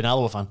 Sorry, an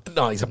Alloa fan?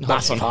 No, he's a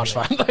massive Hearts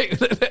fan.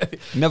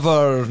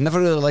 Never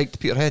really liked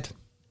Peterhead.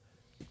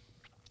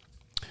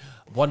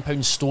 £1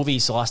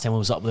 Stovies the last time I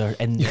was up there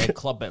in the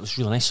club. It was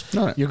really nice.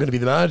 No, you're going to be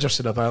the manager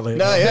soon, apparently.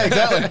 No, yeah,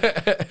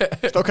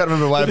 exactly. Still can't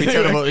remember why I'd be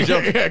terrible at the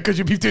job. Yeah, because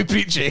you'd be too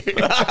preachy.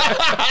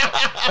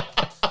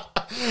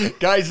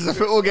 Guys, there's a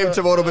football game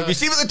tomorrow, but we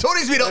see what the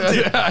Tories been up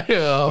to.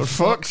 Oh, for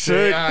fuck's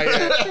sake.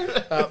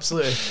 Yeah.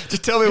 Absolutely.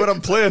 Just tell me what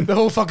I'm playing. The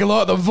whole fucking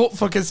lot of them vote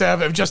for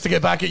Conservative just to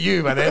get back at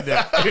you, man.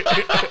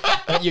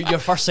 Your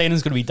first signing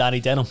is going to be Danny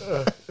Denham.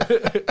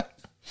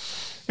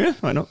 Yeah,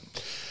 why not?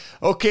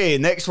 Okay,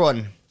 next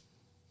one.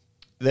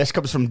 This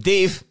comes from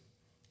Dave.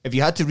 If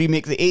you had to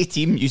remake the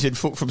A-team using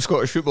folk from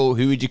Scottish football,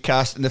 who would you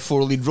cast in the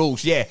 4 lead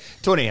roles? Yeah,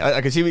 Tony,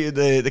 I can see what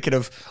the kind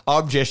of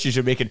arm gestures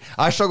you're making.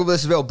 I struggle with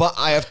this as well, but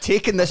I have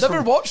taken this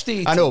Never watched the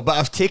A-team. I know, but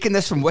I've taken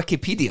this from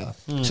Wikipedia,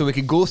 so we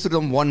can go through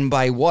them one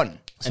by one.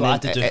 So I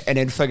had to do. And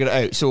then figure it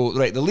out. So,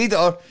 right, the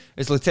leader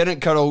is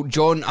Lieutenant Colonel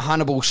John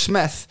Hannibal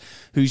Smith,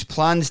 whose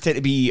plans tend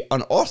to be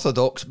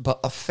unorthodox but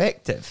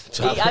effective.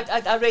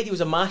 I read he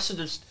was a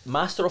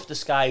master of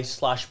disguise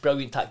 /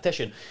 brilliant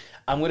tactician.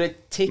 I'm going to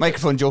take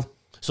microphone, Joe.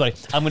 Sorry,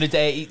 I'm going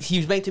to. He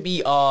was meant to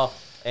be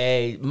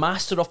a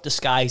master of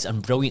disguise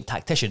and brilliant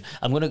tactician.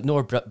 I'm going to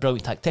ignore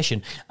brilliant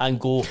tactician and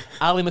go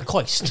Ali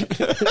McCoist.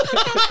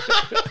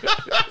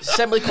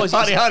 Simply because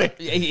Harry.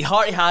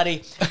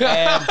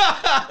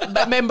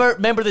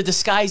 Remember the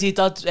disguise he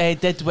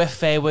did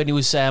with when he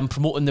was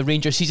promoting the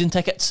Rangers season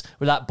tickets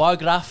with that bar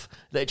graph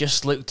that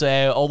just looked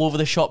all over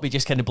the shop. He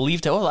just kind of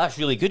believed it. Oh, that's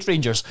really good,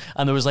 Rangers.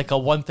 And there was like a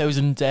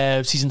 1,000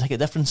 season ticket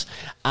difference.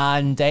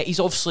 And he's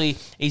obviously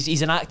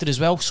he's an actor as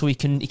well, so he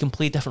can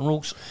play different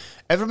roles.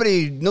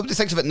 Nobody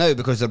thinks of it now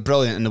because they're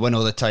brilliant and they win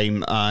all the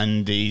time,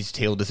 and he's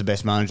hailed as the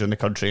best manager in the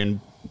country, and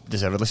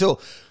deservedly so.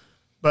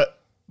 But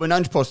when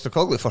Ange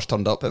Postecoglou first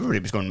turned up, everybody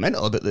was going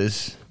mental about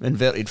those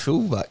inverted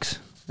fullbacks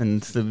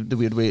and the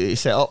weird way he's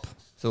set up.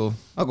 So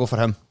I'll go for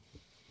him.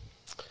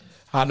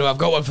 I know, I've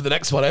got one for the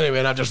next one anyway,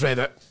 and I've just read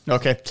it.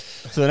 Okay,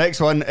 so the next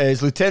one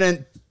is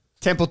Lieutenant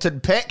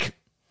Templeton Peck,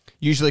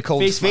 usually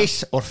called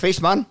Face or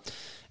Face Man,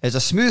 is a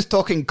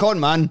smooth-talking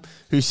con man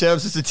who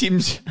serves as the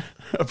team's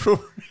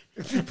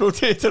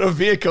protector of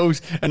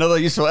vehicles and other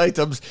useful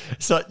items,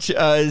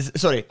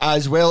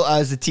 as well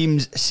as the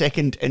team's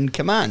second in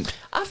command.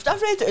 I've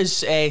read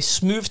it as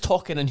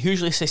smooth-talking and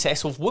hugely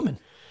successful woman.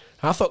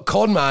 I thought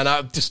con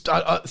man,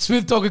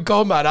 smooth-talking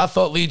con man, I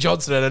thought Lee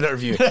Johnson in an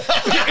interview.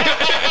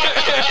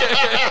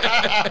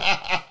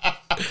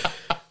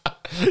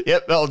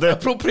 Yep, that'll do.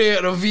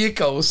 Appropriator of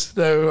vehicles.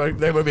 Now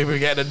we're maybe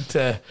getting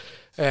into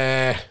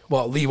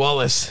Lee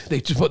Wallace.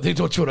 They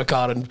don't show a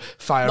car and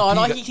fire.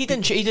 No, he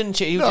didn't. He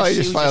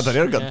just fired an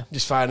air gun. Yeah.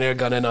 Just fired an air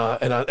gun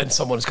in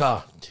someone's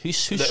car. Who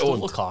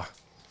stole a car?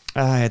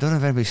 I don't know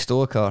if anybody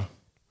stole a car.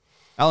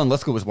 Alan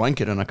Lithgow was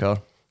wanking in a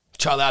car.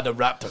 Charlie Adam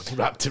wrapped her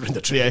in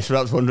the tree. Yes,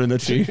 wrapped one around the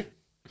tree.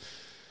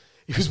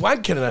 He was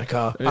wanking in a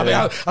car. Yeah. I mean,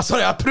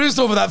 I perused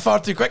over that far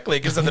too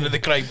quickly considering the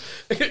crime.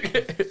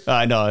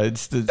 I know.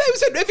 If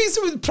he's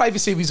in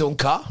privacy of his own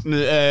car.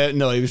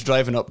 No, he was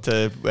driving up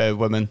to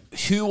women.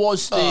 Who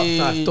was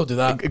the... don't do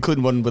that.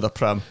 Including one with a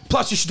pram.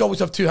 Plus, you should always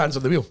have two hands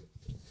on the wheel.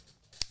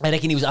 I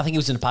think he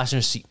was in the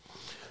passenger seat.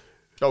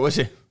 Oh, was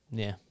he?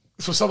 Yeah.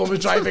 So someone was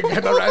driving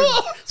him around.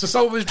 To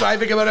wank towards him.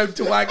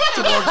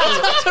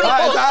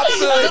 That is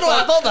absolutely. I don't know.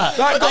 I thought that.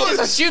 I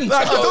just assumed.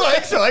 I don't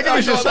think so. I think it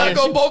was just that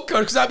got bonker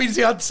because that means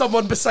he had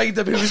someone beside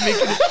him who was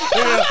making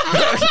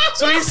it.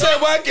 So he said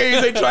wanking.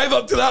 He's like, drive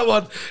up to that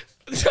one.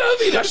 I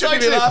mean, I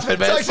shouldn't be laughing,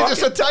 man. It's actually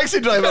just a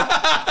taxi driver.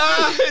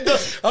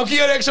 I'll give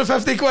you an extra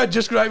 50 quid.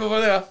 Just drive over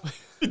there.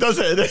 He does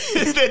it.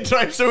 He then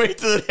drives away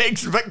to the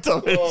next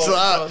victim.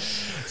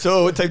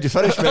 So what time do you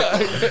finish,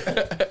 mate?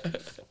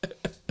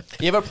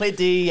 You ever played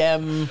the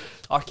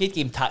arcade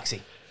game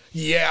Taxi?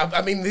 Yeah,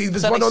 I mean, there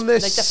was one on the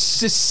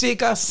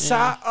Sega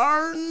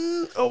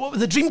Saturn. Oh, what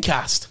was the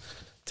Dreamcast?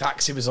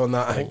 Taxi was on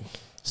that, I think.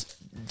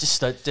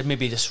 Just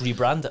maybe just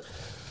rebrand it.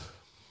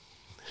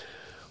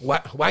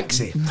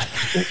 Wanksy.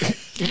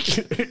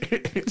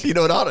 You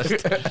know, an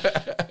artist.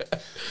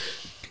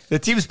 The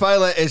team's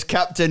pilot is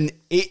Captain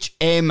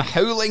H.M.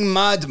 Howling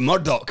Mad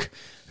Murdoch,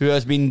 who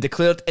has been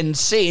declared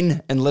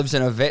insane and lives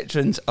in a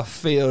Veterans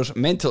Affairs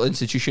mental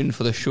institution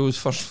for the show's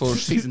first 4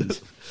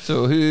 seasons.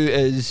 So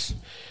who's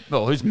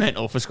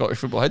mental for Scottish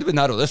football? How do we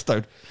narrow this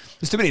down?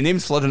 There's too many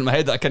names flooding in my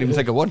head that I can't even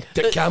think of one.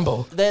 Dick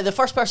Campbell. The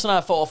first person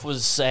I thought of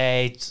was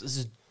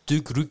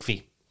Duke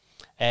Rookvie.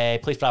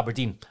 Played for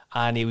Aberdeen,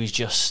 and he was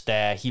just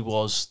he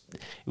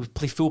would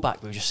play fullback.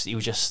 He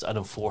was just an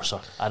enforcer,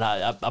 and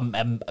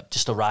I'm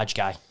just a Raj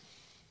guy.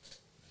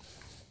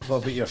 What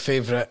about your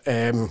favourite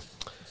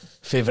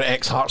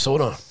ex-Hearts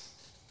owner?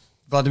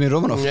 Vladimir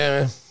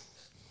Romanov.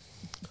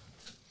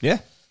 Yeah,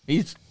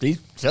 he's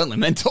certainly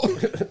mental.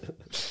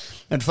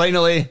 And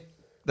finally,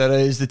 there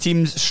is the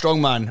team's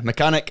strongman,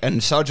 mechanic,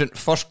 and sergeant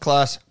first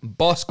class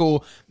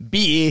Bosco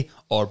BA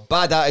or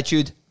bad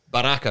attitude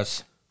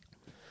Baracus.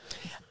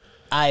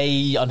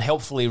 I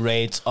unhelpfully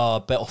read a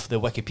bit of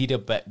the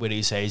Wikipedia bit where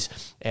he says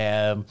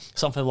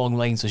something along the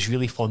lines was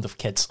really fond of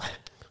kids.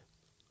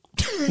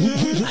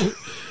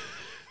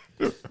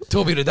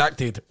 Toby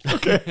redacted.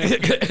 Okay.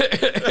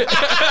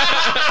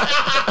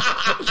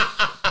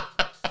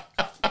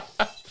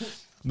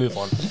 Move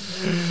on.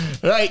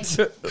 Right.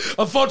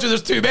 Unfortunately,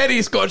 there's too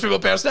many Scottish football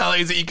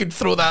personalities that you can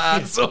throw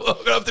that at, so I'm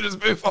going to have to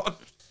just move on.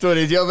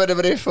 Tony, do you have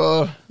anybody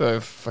for... Oh,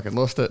 I've fucking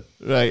lost it.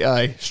 Right,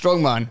 aye.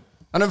 Strongman.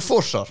 An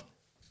enforcer.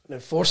 An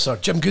enforcer.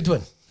 Jim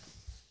Goodwin.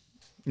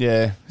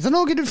 Yeah. Is there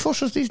no good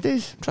enforcers these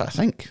days? I'm trying to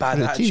think. Bad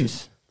attitude.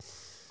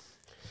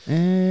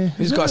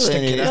 Who's got a stick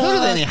in it? There's not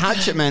really any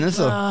hatchet men, is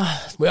there?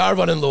 We are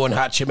running low on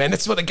hatchet men.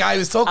 This is what the guy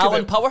was talking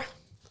Alan about. Power.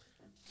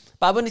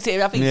 But I wouldn't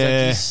say. I think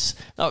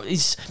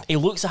he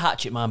looks a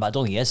hatchet man, but I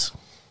don't think he is.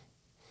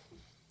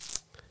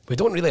 We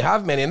don't really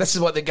have many, and this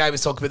is what the guy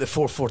was talking about, the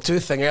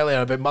 4-4-2 thing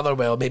earlier about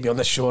Motherwell, maybe on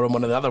this show or on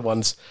one of the other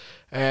ones.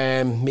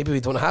 Maybe we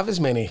don't have as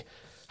many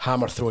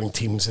hammer-throwing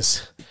teams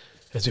as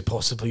we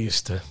possibly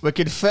used to. We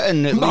could fit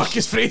in at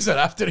Marcus Fraser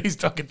after he's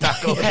duck and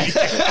tackle.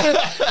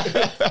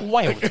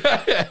 Wild.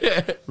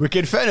 We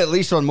could fit in at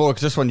least one more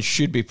because this one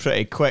should be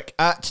pretty quick.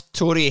 At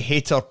Tory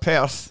Hater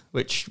Perth,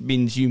 which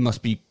means you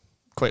must be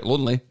quite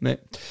lonely, mate.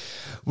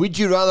 Would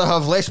you rather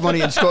have less money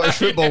in Scottish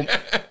football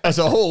as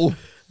a whole,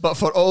 but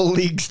for all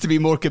leagues to be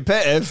more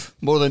competitive,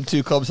 more than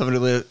 2 clubs having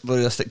a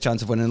realistic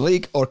chance of winning the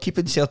league, or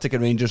keeping Celtic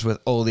and Rangers with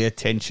all the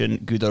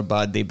attention, good or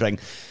bad, they bring?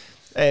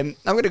 I'm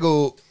going to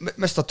go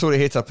Mr. Tory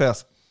Hater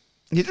Perth.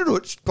 You don't know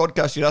which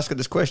podcast you're asking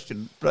this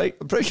question, right?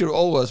 I'm pretty sure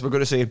all of us were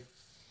going to say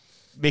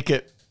make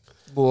it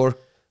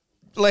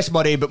less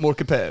money but more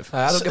competitive.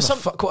 I don't give a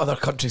fuck what other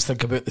countries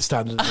think about the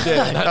standard.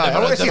 I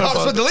want to see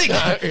Hearts win the league.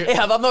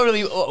 Yeah, I'm not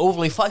really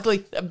overly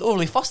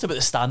fussed about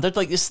the standard.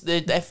 Like this,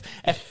 if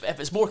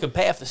it's more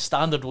competitive, the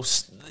standard will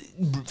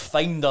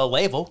find a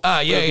level.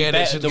 Yeah.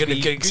 It's going to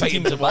get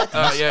exciting to watch.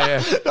 Yeah.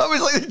 That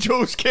was like the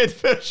Joe's Kid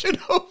version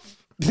of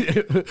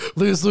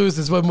lose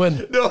is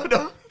win. No.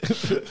 That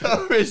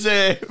was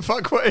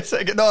fuck. What is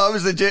it? No,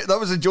 that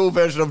was the Joe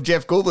version of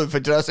Jeff Goldblum for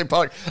Jurassic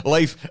Park.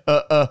 Life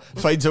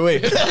finds a way.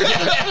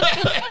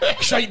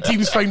 Shite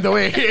teams find a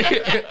way.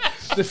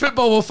 The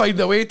football will find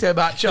a way to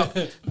match up.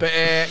 But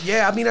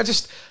I mean, I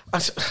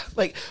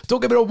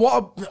don't get me wrong.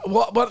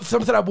 What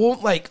something I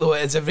won't like though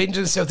is if Rangers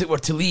and Celtic were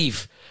to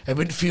leave, I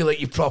wouldn't feel like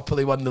you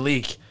properly won the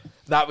league.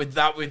 That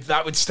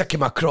would stick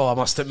in my craw, I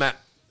must admit.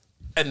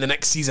 In the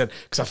next season,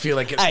 because I feel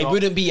like it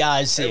wouldn't be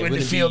as it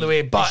wouldn't feel the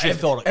way. But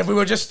if we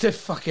were just to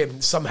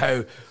fucking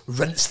somehow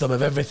rinse them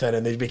of everything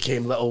and they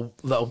became little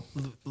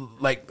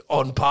like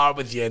on par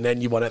with you, and then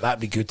you won it, that'd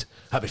be good.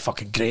 That'd be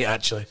fucking great,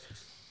 actually.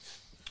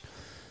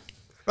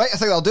 Right, I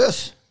think that'll do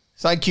us.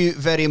 Thank you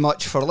very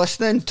much for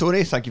listening,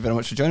 Tony. Thank you very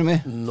much for joining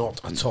me.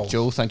 Not at all.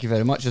 Joel, thank you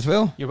very much as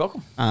well. You're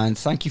welcome. And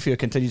thank you for your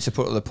continued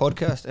support of the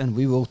podcast. And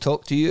we will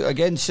talk to you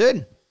again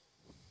soon.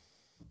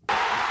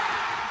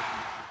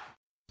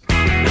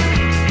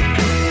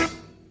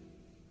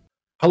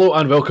 Hello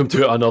and welcome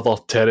to another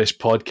Terrace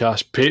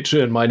Podcast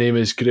Patreon. My name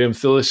is Graham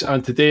Thillis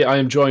and today I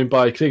am joined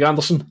by Craig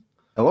Anderson.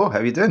 Hello, how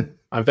are you doing?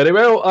 I'm very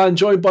well, and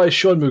joined by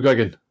Sean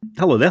McGuigan.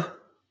 Hello there.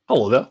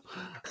 Hello there.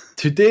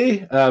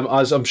 Today,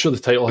 as I'm sure the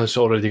title has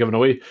already given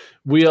away,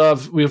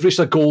 we've reached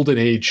a golden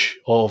age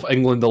of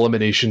England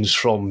eliminations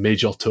from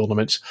major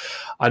tournaments,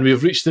 and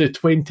we've reached the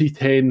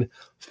 2010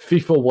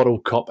 FIFA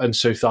World Cup in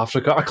South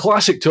Africa, a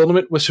classic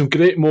tournament with some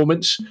great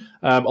moments,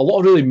 a lot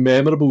of really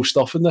memorable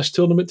stuff in this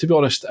tournament, to be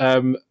honest,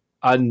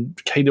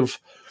 and kind of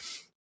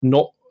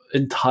not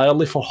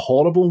entirely for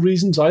horrible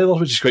reasons either,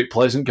 which is quite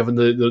pleasant given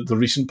the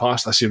recent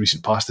past. I say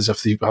recent past as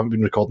if they haven't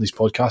been recording these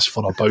podcasts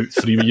for about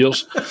 3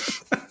 years.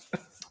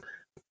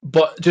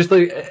 But just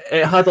like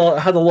it had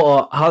a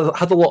lot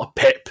of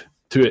pep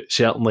to it,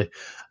 certainly.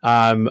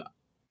 And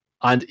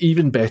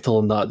even better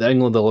than that, the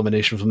England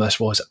elimination from this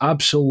was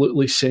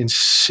absolutely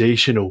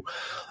sensational.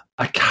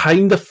 I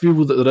kind of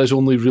feel that there is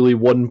only really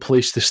one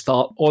place to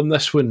start on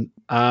this one.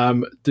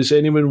 Does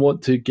anyone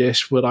want to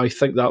guess where I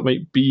think that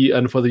might be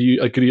and whether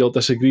you agree or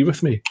disagree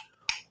with me?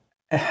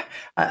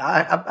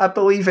 I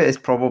believe it is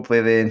probably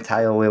the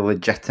entirely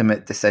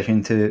legitimate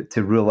decision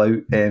to rule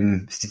out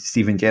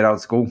Steven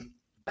Gerrard's goal.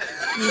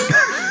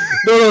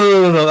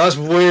 No. That's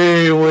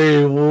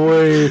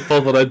way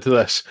further into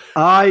this.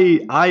 I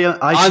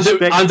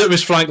suspect... and it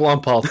was Frank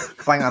Lampard.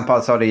 Frank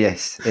Lampard, sorry,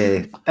 yes.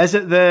 Is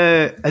it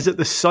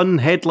the Sun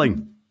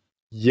headline?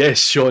 Yes,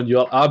 Sean,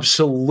 you're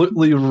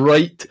absolutely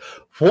right.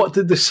 What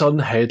did the Sun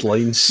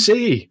headline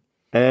say?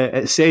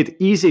 It said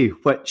easy,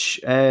 which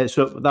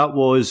so that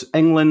was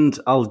England,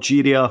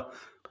 Algeria,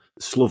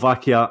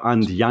 Slovakia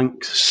and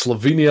Yanks.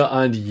 Slovenia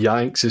and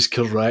Yanks is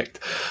correct.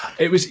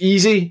 It was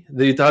easy.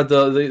 They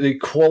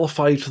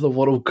qualified for the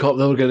World Cup.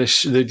 They got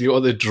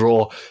the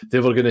draw. They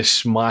were going to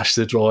smash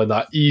the draw in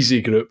that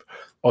easy group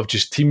of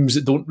just teams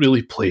that don't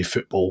really play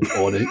football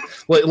on it.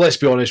 Let's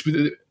be honest.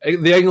 The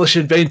English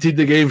invented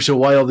the game, so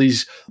why are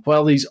these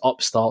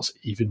upstarts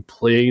even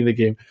playing the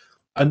game?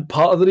 And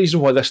part of the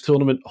reason why this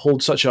tournament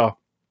holds such a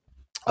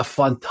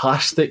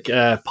fantastic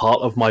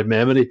part of my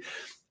memory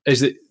is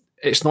that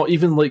it's not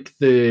even like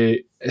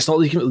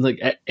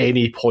at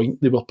any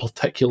point they were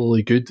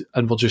particularly good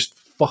and were just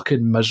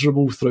fucking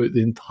miserable throughout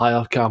the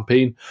entire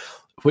campaign,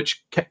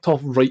 which kicked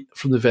off right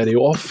from the very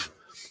off.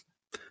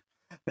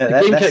 The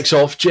game kicks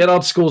off,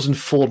 Gerrard scores in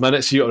 4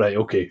 minutes, you're right,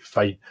 okay,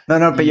 fine.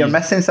 No, but you're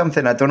missing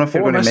something. I don't know if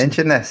you're going to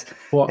mention this.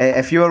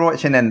 If you were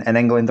watching in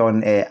England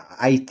on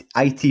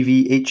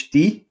ITV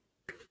HD,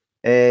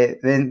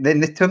 then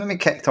the tournament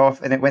kicked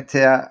off and it went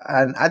to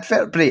an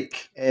advert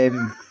break.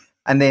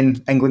 And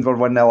then England were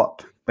 1-0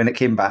 up when it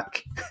came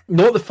back.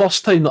 Not the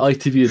first time that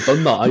ITV had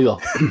done that either.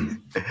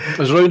 It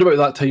was around about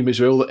that time as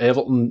well that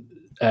Everton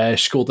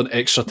scored an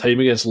extra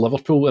time against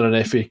Liverpool in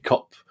an FA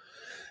Cup.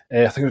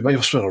 I think it might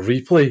have been a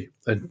replay.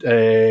 And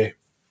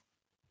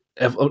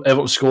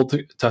Everton scored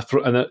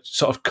and it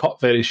sort of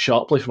cut very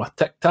sharply from a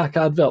Tic Tac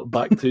advert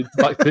back to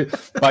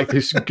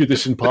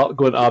Goodison Park,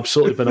 going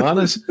absolutely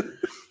bananas.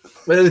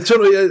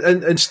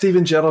 And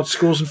Steven Gerrard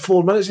scores in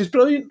 4 minutes. He's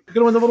brilliant. You're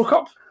going to win the World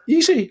Cup.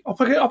 Easy.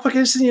 Up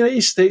against the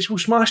United States. We'll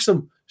smash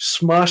them.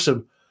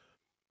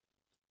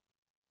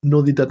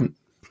 No, they didn't.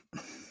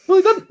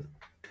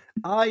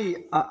 I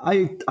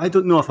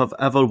don't know if I've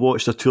ever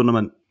watched a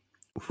tournament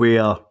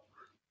where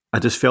I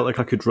just felt like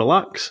I could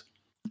relax.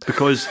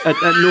 Because at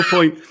no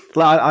point...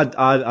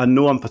 I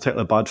know I'm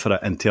particularly bad for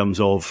it in terms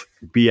of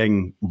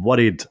being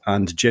worried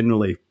and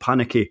generally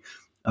panicky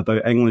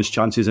about England's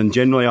chances. And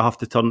generally I have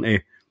to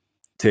turn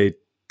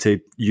to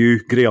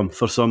you, Graham,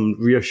 for some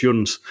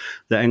reassurance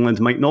that England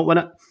might not win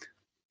it.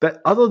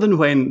 But other than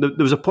when there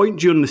was a point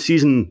during the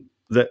season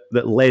that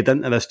led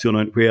into this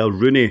tournament where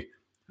Rooney,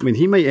 I mean,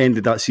 he might have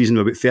ended that season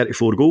with about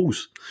 34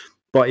 goals,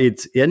 but he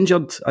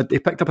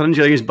picked up an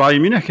injury against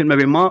Bayern Munich in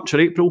maybe March or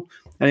April,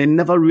 and he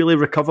never really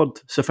recovered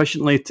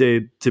sufficiently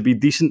to be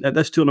decent at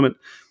this tournament.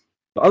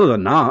 But other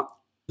than that,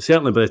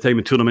 certainly by the time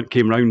the tournament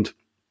came round,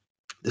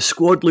 the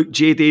squad looked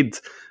jaded.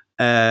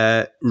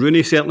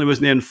 Rooney certainly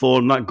wasn't in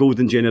form. That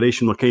golden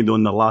generation were kind of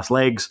on their last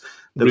legs.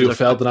 Rio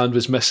Ferdinand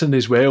was missing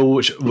as well,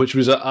 which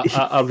was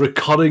a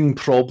recurring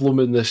problem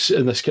in this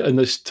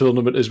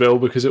tournament as well,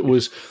 because it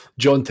was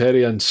John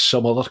Terry and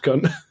some other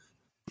cunt.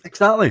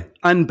 Exactly,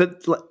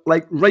 but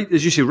right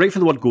as you say, right for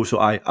the word go. So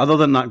other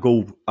than that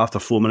goal after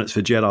 4 minutes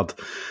for Gerrard,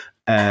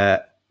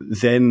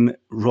 then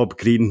Rob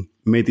Green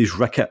made his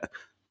ricket.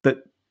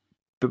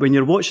 But when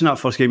you're watching that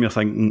first game, you're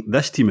thinking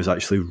this team is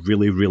actually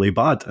really, really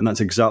bad, and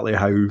that's exactly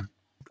how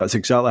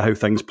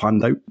things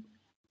panned out.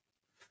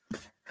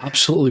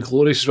 Absolutely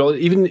glorious as well.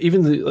 Even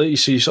like you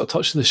say, you sort of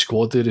touched on the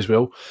squad there as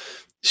well.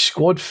 The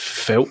squad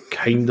felt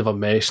kind of a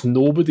mess.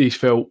 Nobody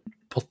felt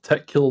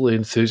particularly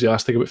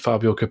enthusiastic about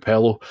Fabio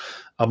Capello,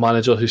 a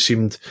manager who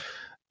seemed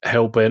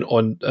hell bent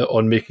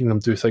on making them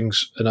do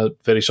things in a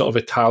very sort of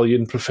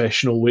Italian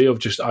professional way of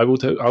just I'll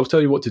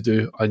tell you what to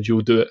do and you'll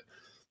do it.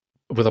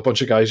 With a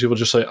bunch of guys who were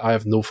just like, I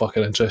have no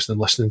fucking interest in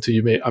listening to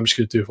you, mate. I'm just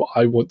going to do what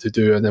I want to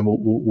do, and then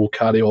we'll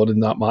carry on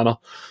in that manner.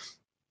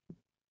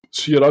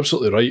 So you're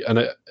absolutely right,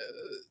 and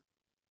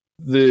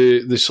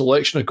the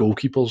selection of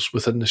goalkeepers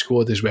within the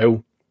squad as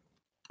well,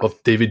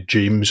 of David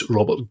James,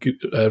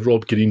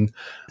 Rob Green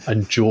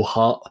and Joe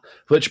Hart,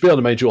 which, bear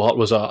in mind, Joe Hart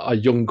was a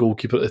young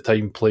goalkeeper at the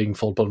time playing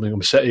for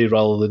Birmingham City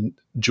rather than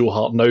Joe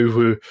Hart now,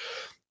 who,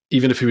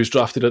 even if he was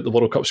drafted at the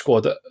World Cup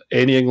squad, at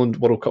any England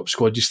World Cup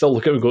squad, you still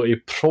look at him and go, he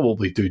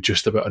probably do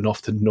just about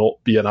enough to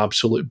not be an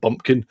absolute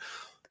bumpkin.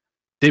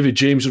 David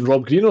James and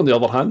Rob Green, on the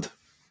other hand,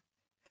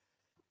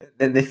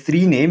 the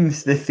three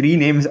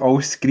names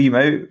all scream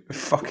out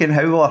fucking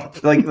howler.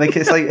 Like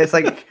it's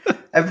like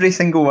every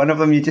single one of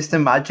them, you just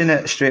imagine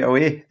it straight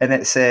away. And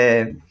it's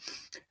I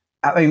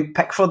mean,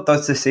 Pickford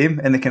does the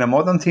same in the kind of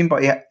modern team,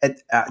 but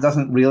it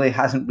hasn't really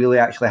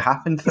actually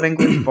happened for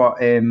England. But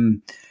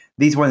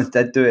these ones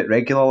did do it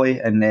regularly,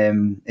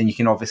 and you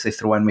can obviously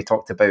throw in, we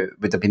talked about,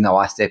 would have been the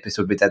last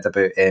episode we did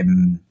about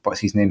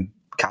what's his name,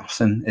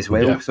 Carson as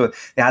well. Yeah. So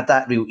they had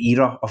that real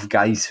era of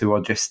guys who are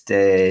just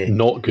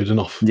not good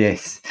enough.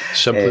 Yes,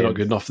 simply not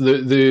good enough.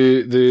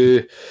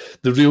 The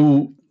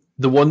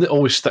one that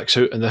always sticks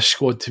out in this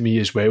squad to me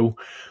as well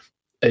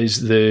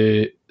is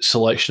the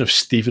selection of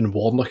Stephen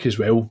Warnock as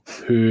well,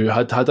 who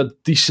had a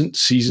decent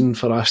season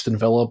for Aston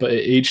Villa, but at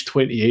age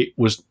 28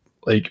 was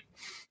like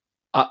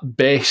at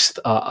best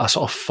a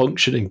sort of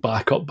functioning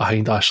backup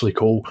behind Ashley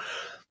Cole.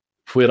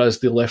 Whereas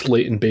they left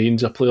Leighton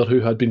Baines, a player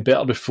who had been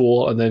better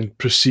before and then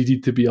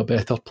proceeded to be a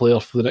better player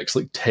for the next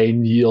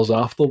 10 years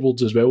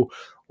afterwards as well,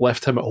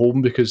 left him at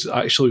home because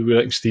actually we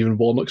think Stephen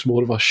Warnock's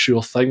more of a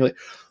sure thing. Like,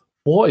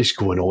 what is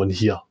going on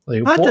here?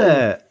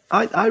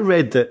 I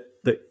read that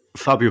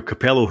Fabio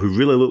Capello, who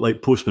really looked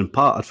like Postman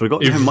Pat, I'd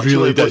forgotten how much he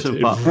looked like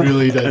Postman Pat.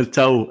 Really did.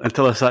 Until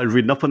I started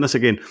reading up on this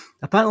again.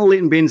 Apparently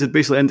Leighton Baines had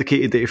basically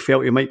indicated that he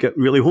felt he might get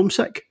really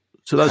homesick.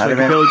 So that's why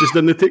Capello just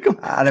didn't take him.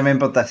 I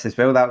remembered this as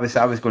well. I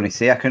was going to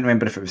say, I couldn't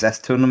remember if it was this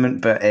tournament,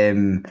 but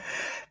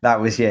that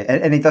was, yeah.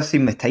 And he does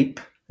seem the type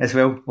as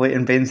well,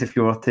 Leighton Baines, if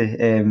you were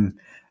to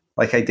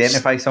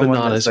identify someone.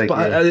 Bananas,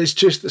 but it's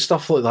just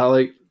stuff like that.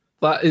 Like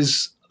that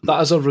is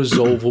a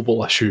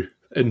resolvable issue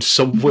in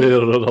some way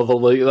or another.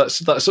 Like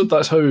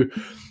that's how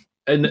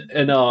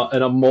in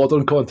a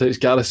modern context,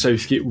 Gareth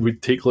Southgate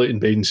would take Leighton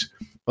Baines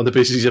on the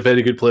basis he's a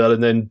very good player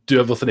and then do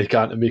everything he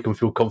can to make him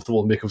feel comfortable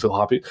and make him feel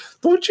happy.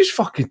 Don't just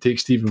fucking take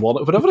Stephen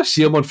Warnock. Whenever I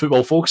see him on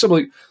Football Focus, I'm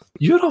like,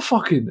 you're a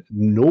fucking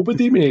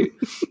nobody, mate.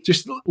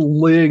 Just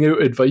laying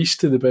out advice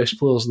to the best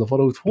players in the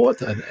world.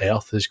 What on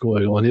earth is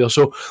going on here?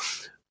 So,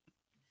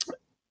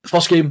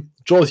 first game,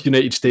 draw with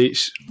United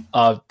States,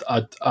 a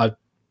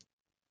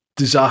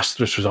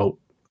disastrous result.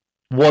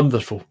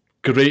 Wonderful.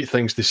 Great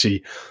things to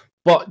see.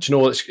 But you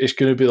know, it's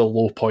going to be the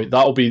low point.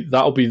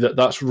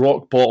 That's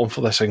rock bottom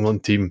for this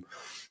England team.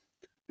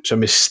 It's a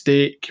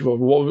mistake.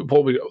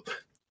 What we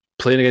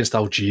playing against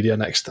Algeria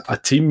next? A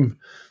team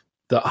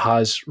that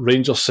has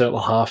Rangers centre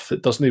half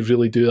that doesn't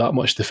really do that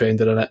much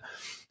defending in it.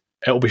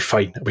 It'll be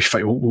fine. It'll be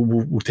fine.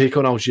 We'll take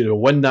on Algeria.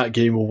 We'll win that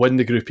game. We'll win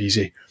the group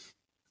easy.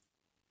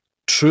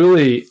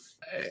 Truly,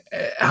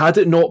 had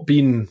it not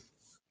been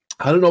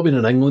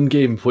an England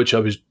game, which I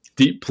was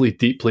deeply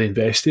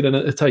invested in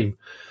at the time,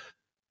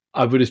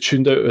 I would have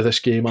tuned out of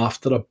this game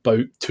after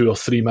about 2 or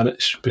 3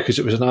 minutes because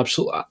it was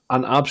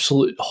an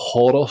absolute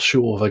horror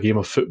show of a game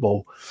of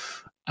football.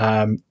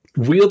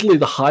 Weirdly,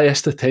 the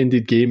highest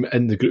attended game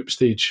in the group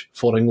stage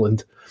for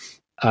England.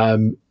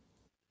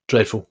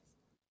 Dreadful.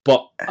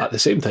 But at the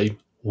same time,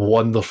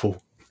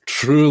 wonderful.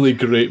 Truly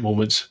great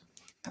moments.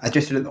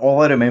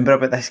 All I remember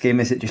about this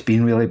game is it just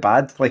being really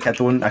bad. Like I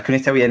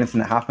couldn't tell you anything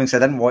that happened, so I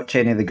didn't watch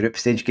any of the group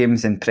stage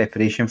games in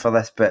preparation for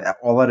this, but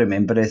all I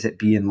remember is it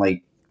being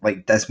like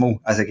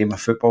dismal as a game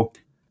of football.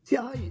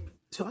 Yeah,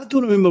 so I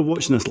don't remember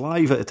watching this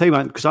live at the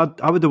time because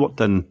I would have worked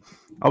in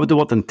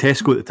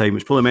Tesco at the time,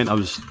 which probably meant I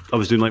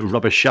was doing like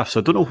rubbish shifts. So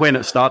I don't know when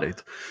it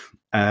started.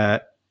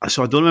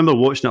 So I don't remember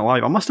watching it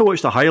live. I must have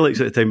watched the highlights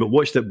at the time, but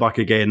watched it back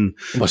again.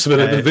 Must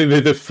have been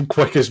the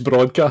quickest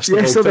broadcast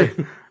of all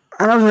time.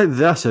 And I was like,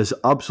 this is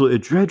absolutely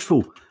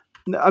dreadful.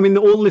 I mean,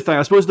 the only thing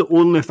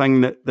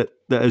that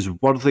is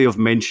worthy of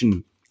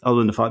mention, other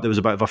than the fact that it was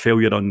a bit of a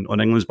failure on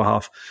England's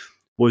behalf,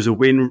 was a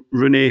Wayne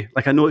Rooney.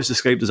 Like, I know it's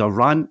described as a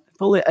rant.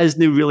 Well, it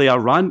isn't really a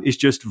rant. He's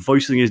just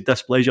voicing his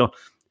displeasure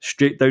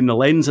straight down the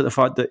lens at the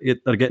fact that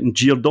they're getting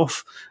jeered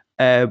off.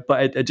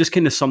 But it just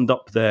kind of summed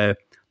up the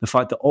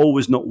fact that all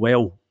was not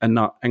well in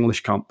that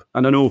English camp.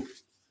 And I know,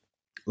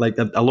 like,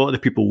 a lot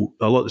of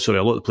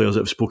the players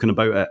that have spoken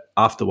about it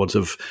afterwards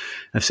have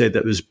said that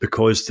it was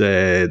because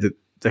the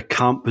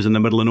camp was in the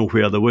middle of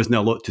nowhere. There wasn't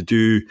a lot to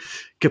do.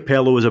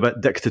 Capello was a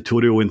bit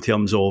dictatorial in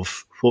terms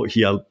of what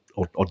he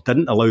or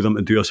didn't allow them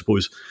to do, I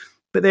suppose.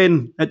 But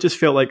then it just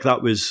felt like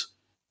that was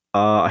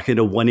a kind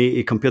of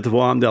 180 compared to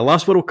what happened at the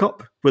last World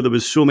Cup, where there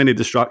was so many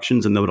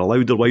distractions and they were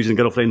allowed their wives and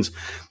girlfriends.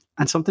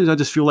 And sometimes I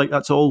just feel like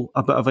that's all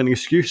a bit of an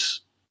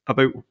excuse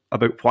about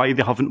why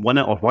they haven't won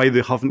it or why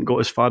they haven't got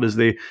as far as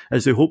they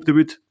hoped they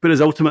would.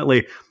 Whereas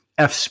ultimately,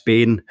 if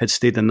Spain had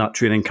stayed in that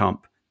training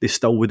camp, they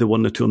still would have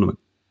won the tournament.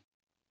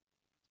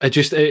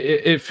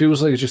 It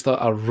feels like just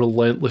a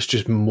relentless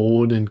just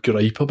moan and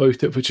gripe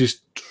about it, which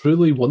is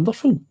truly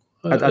wonderful.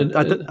 I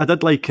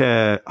did like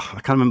I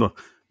can't remember.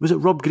 was it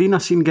Rob Green I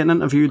seen getting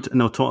interviewed,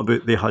 and they were talking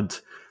about they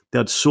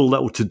had so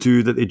little to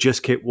do that they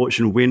just kept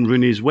watching Wayne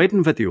Rooney's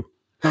wedding video.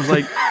 I was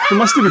like, there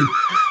must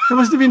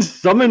have been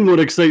something more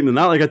exciting than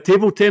that, like a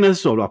table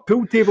tennis or a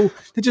pool table.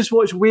 They just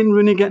watch Wayne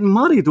Rooney getting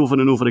married over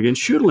and over again.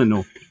 Surely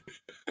no.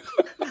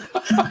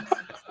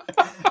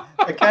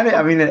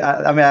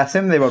 I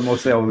assume they were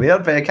mostly aware,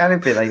 but it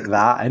can't be like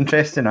that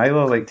interesting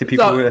either. Like to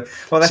people who, in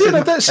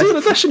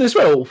addition as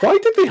well, why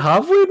did they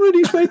have Wayne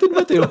Rooney's wedding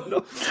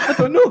video? I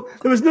don't know.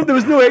 There was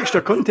no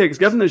extra context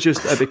given. It's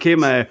just it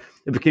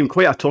became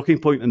quite a talking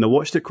point, and they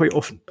watched it quite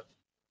often.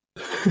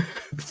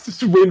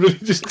 Wayne Rooney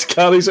just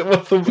carries it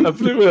with him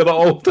everywhere at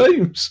all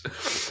times.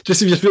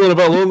 Just if you're feeling a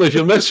bit lonely, if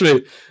you miss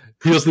me,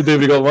 here's the day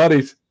we got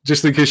married,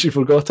 just in case you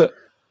forgot it.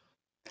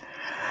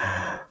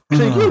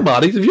 Craig, you're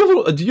married. Do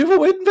you have a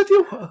wedding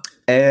video?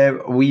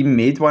 We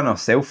made one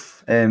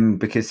ourselves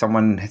because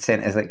someone had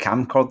sent us like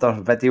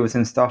camcorder videos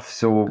and stuff.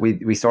 So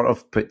we sort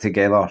of put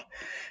together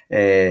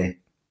at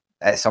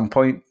some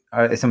point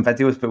some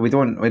videos, but we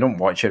don't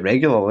watch it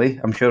regularly.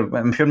 I'm sure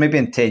maybe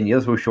in 10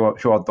 years we'll show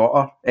our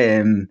daughter.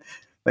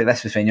 Like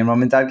this was when your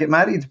mum and dad get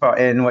married, but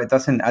no, it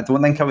doesn't. I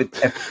don't think I would.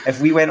 If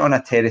we went on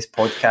a terrace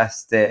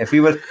podcast, if we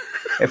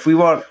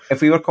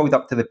were called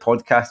up to the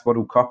podcast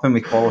World Cup and we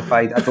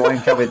qualified, I don't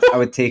think I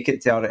would take it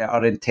to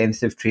our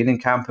intensive training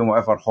camp and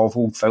whatever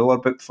hovel Fowler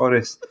booked for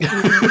us.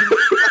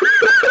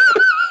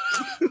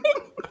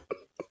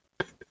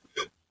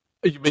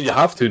 You mean you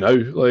have to now?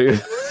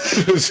 Like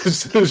as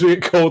soon as we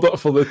get called up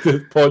for the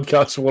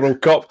podcast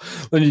World Cup,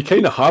 then you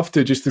kind of have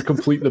to just to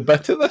complete the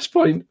bit at this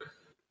point.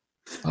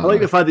 I like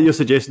the fact that you're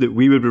suggesting that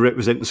we would be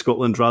representing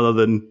Scotland rather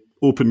than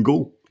open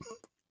goal.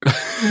 An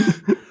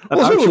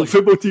actual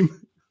football team.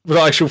 With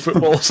actual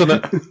footballers in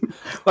it.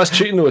 That's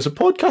cheating though. It's a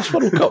podcast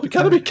World Cup. You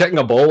can't be kicking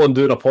a ball and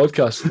doing a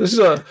podcast. This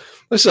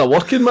is a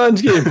working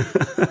man's game.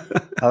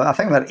 I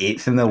think they're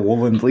 8th in the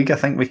Lowland League. I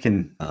think we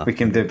can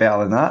do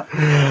better than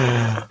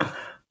that.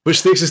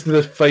 Which takes us to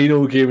the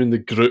final game in the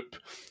group,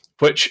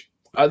 which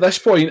at this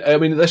point, I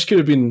mean, this could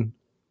have been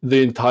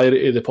the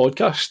entirety of the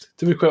podcast,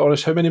 to be quite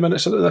honest. How many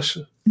minutes into this?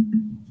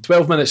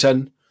 12 minutes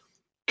in.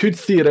 Could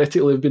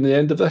theoretically have been the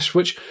end of this,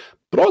 which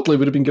broadly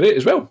would have been great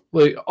as well.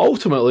 Like,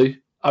 ultimately,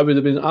 I would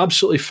have been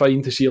absolutely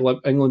fine to see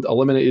England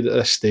eliminated at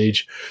this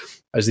stage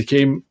as they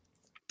came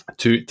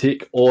to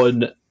take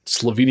on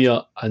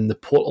Slovenia in the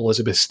Port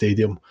Elizabeth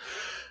Stadium.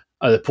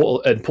 In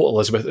Port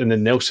Elizabeth, in the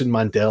Nelson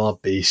Mandela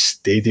Bay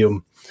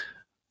Stadium.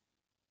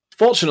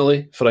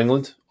 Fortunately for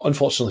England,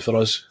 unfortunately for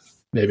us,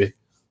 maybe.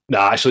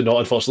 Nah, actually not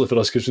unfortunately for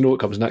us because we know what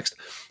comes next.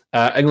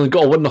 England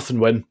got a 1-0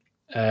 win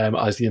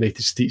as the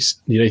United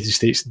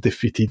States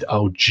defeated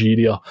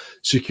Algeria,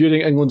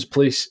 securing England's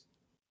place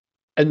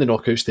in the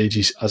knockout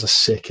stages as a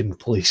second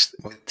place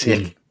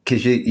team.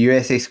 Because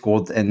USA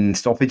scored in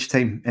stoppage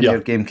time in their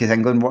game because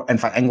England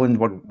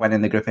were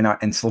winning the group and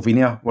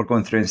Slovenia were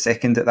going through in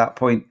second at that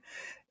point.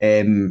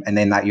 And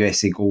then that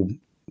USA goal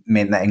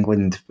meant that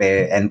England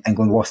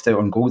lost out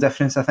on goal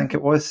difference, I think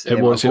it was.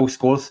 Goal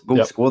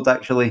scored,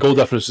 actually. Goal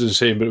difference is the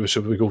same, but it was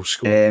a goal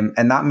scored.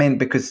 And that meant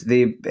because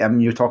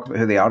you talk about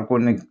who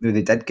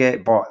they did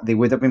get, but they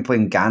would have been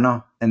playing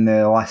Ghana in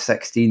the last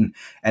 16,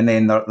 and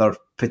then their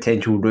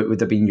potential route would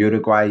have been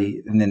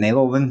Uruguay and the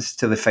Netherlands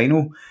to the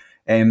final.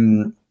 They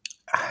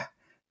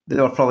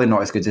were probably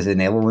not as good as the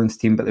Netherlands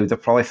team, but they would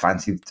have probably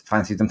fancied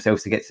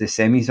themselves to get to the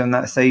semis on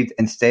that side.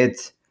 Instead,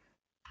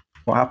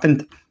 what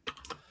happened?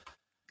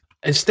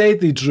 Instead,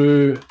 they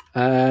drew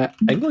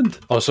England.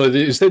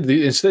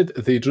 Instead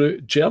they drew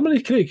Germany,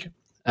 Craig,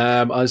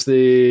 as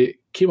they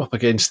came up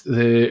against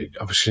the.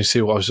 I was going to say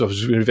I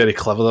was being very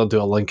clever there,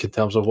 do a link in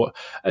terms of what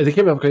they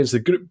came up against the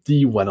Group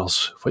D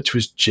winners, which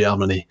was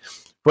Germany,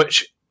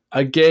 which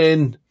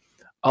again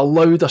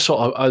allowed a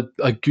sort of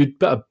a good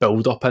bit of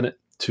build up in it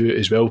to it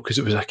as well, because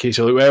it was a case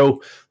of like,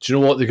 well, do you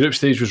know what, the group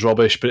stage was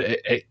rubbish, but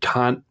it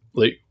can't,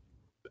 like,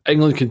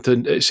 England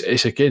can.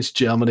 It's against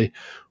Germany.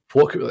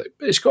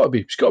 It's got to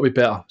be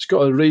better. It's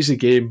got to raise the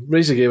game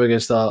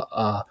against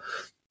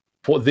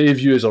what they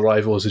view as a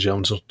rival. As the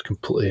Germans are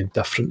completely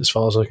indifferent, as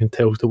far as I can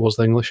tell, towards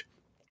the English.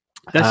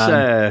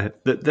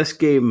 This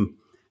game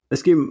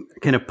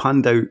kind of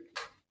panned out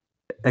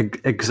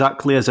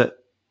exactly as it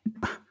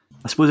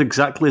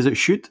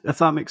should, if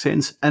that makes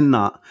sense. In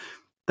that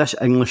this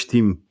English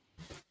team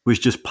was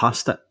just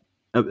past it.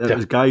 It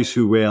was guys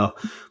who were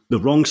the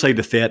wrong side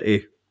of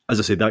 30. As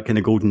I said, that kind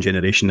of golden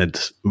generation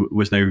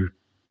was now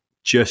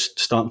just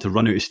starting to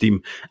run out of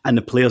steam, and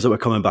the players that were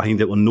coming behind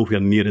it were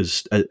nowhere near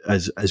as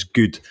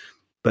good.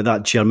 But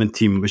that German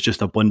team was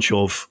just a bunch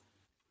of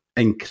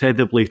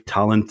incredibly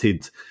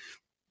talented,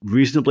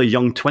 reasonably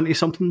young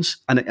 20-somethings,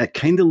 and it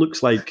kind of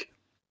looks like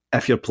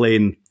if you're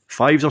playing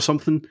fives or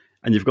something,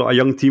 and you've got a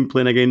young team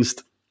playing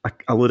against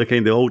a load of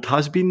kind of old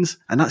has-beens,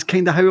 and that's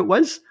kind of how it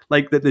was.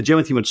 Like the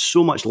German team had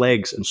so much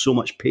legs and so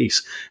much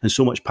pace and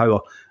so much power,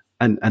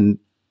 and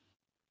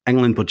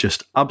England were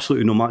just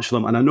absolutely no match for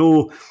them. And I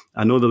know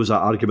there was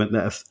that argument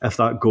that if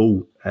that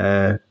goal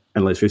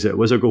and let's face it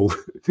was a goal,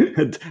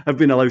 had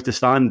been allowed to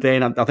stand,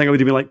 then I think it would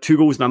have been like 2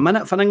 goals in a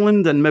minute for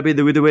England, and maybe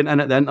they would have went in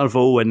at the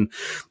interval and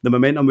the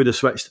momentum would have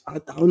switched. I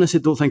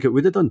honestly don't think it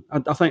would have done. I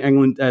think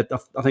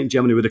I think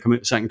Germany would have come out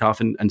the second half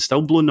and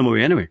still blown them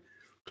away anyway.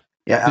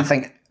 Yeah, I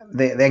think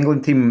the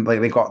England team,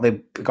 like they got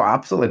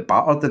absolutely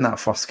battered in that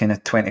first kind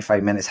of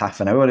 25 minutes, half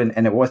an hour,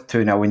 and it was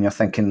 2-0 when you're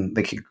thinking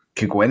they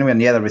could go anywhere.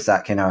 And yeah, there was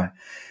that kind of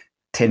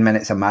 10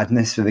 minutes of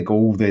madness with the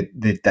goal,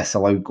 the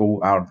disallowed goal,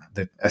 or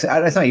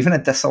it's not even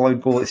a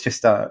disallowed goal, it's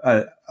just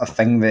a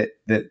thing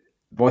that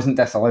wasn't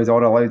disallowed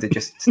or allowed. It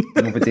just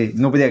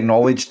nobody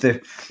acknowledged the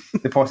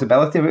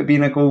possibility of it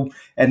being a goal,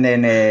 and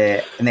then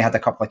they had a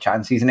couple of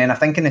chances, and then I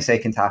think in the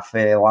second half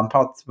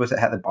Lampard hit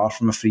the bar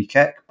from a free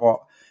kick, but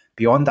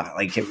beyond that,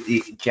 like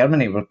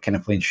Germany were kind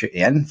of playing shooty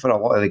in for a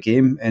lot of the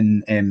game,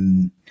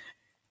 and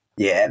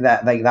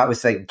that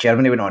was like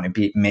Germany went on to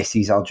beat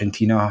Messi's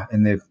Argentina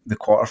in the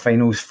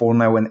quarterfinals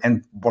 4-0,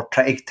 and were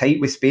pretty tight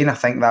with Spain. I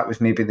think that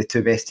was maybe the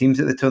 2 best teams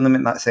at the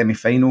tournament, that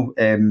semi-final.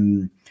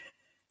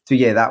 So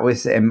yeah, that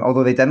was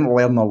although they didn't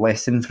learn their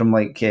lesson from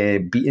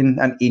beating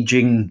an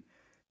ageing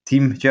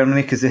team,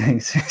 Germany, because they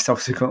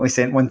subsequently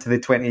sent one to the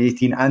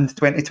 2018 and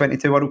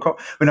 2022 World Cup,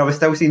 when I was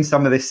still seeing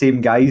some of the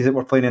same guys that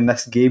were playing in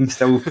this game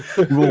still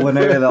rolling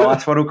out of the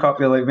last World Cup.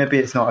 You're like, maybe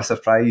it's not a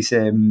surprise.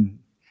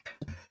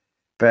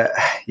 But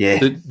yeah,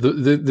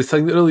 the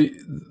thing that really,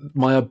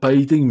 my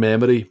abiding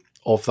memory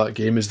of that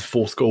game is the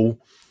 4th goal.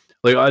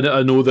 Like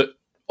I know that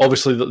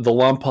obviously the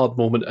Lampard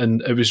moment,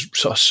 and it was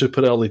sort of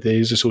super early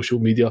days of social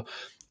media,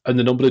 and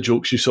the number of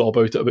jokes you saw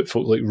about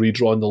folk like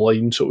redrawing the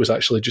line, so it was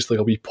actually just like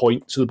a wee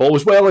point. So the ball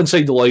was well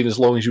inside the line as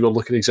long as you were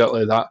looking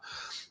exactly like that.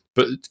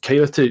 But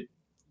kind of to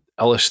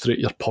illustrate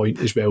your point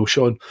as well,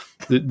 Sean,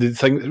 the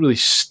thing that really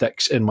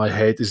sticks in my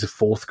head is the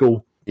 4th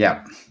goal.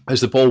 Yeah,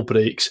 as the ball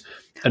breaks.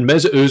 And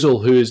Mesut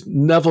Ozil, who has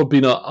never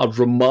been a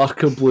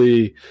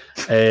remarkably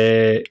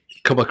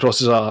come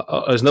across as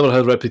has never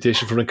had a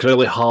reputation for an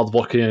incredibly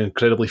hard-working and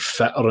incredibly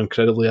fit or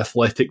incredibly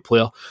athletic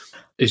player,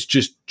 is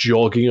just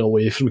jogging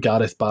away from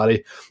Gareth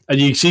Barry. And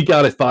you can see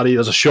Gareth Barry,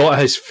 there's a shot of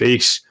his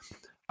face,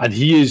 and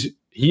he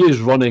is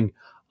running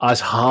as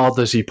hard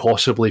as he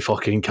possibly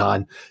fucking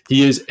can.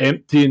 He is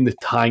emptying the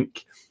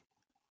tank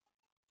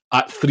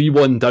at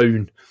 3-1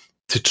 down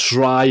to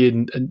try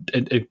and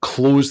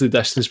close the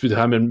distance between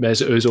him and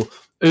Mesut Ozil.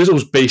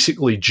 Ozil's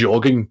basically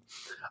jogging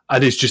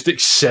and is just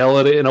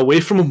accelerating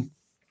away from him.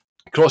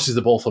 Crosses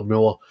the ball for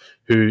Müller,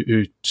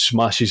 who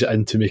smashes it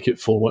in to make it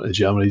 4-1 to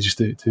Germany, just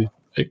to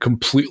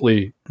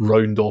completely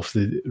round off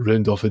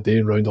the day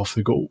and round off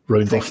the goal,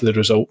 round off the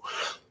result.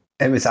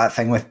 It was that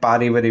thing with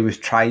Barry where he was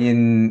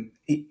trying.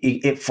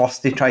 At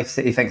first, he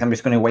thinks I'm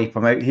just going to wipe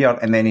him out here,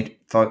 and then he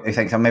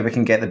thinks I maybe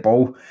can get the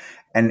ball.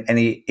 And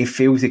he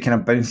feels he kind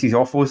of bounces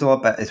off Ozil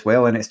a bit as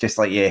well, and it's just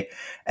like, yeah.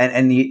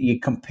 And you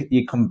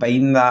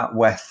combine that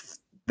with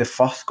the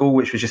first goal,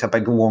 which was just a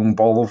big long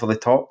ball over the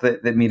top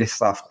that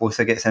Miroslav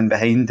Klose gets in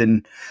behind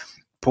and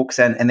pokes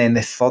in, and then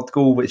the third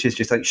goal, which is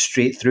just like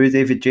straight through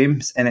David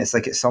James, and it's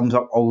like it sums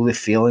up all the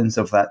failings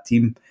of that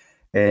team.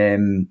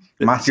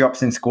 Matthew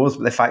Upson scores,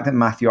 but the fact that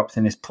Matthew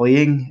Upson is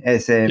playing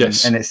is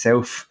in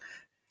itself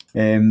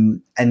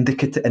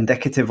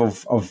indicative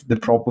of the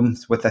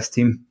problems with this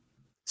team.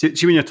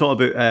 See when you're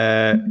talking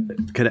about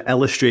kind of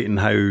illustrating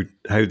how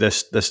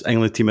this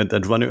England team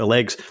had run out of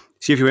legs.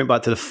 See if you went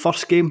back to the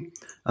first game,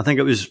 I think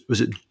it was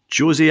it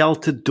Jose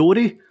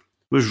Altidore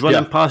was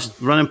running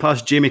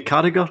past Jamie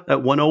Carragher at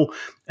 1-0,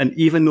 and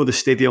even though the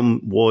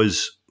stadium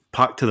was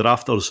packed to the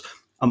rafters,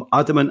 I'm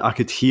adamant I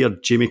could hear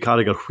Jamie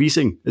Carragher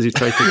wheezing as he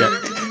tried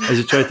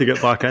to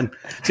get back in.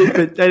 So,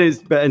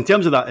 but in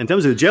terms of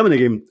the Germany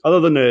game, other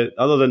than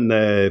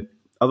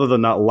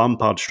that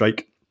Lampard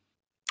strike,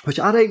 which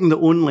I reckon the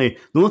only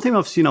time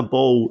I've seen a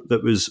ball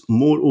that was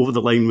more over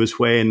the line was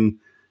when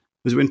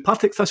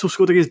Partick Thistle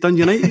scored against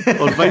Dundee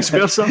United, or vice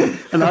versa,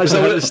 and that was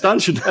hit the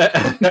stanchion.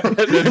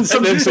 And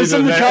somebody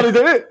carried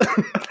it out.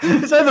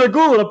 It's either a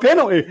goal or a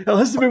penalty. It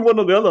has to be one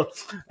or the other.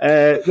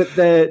 But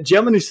the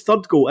Germany's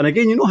third goal, and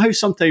again, you know how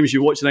sometimes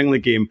you watch an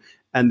England game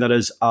and there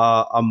is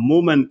a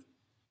moment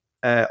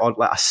or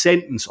like a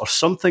sentence or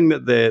something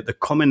that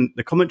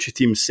the commentary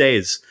team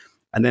says,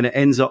 and then it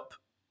ends up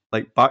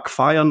like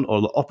backfiring,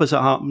 or the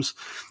opposite happens.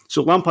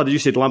 So Lampard, as you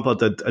said,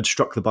 had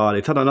struck the bar.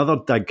 He'd had another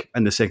dig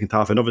in the second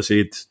half, and obviously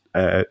he'd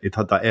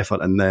had that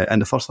effort in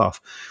the first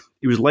half.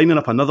 He was lining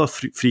up another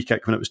free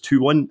kick when it was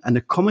 2-1, and the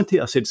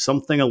commentator said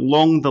something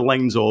along the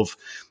lines of,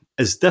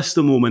 "Is this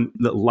the moment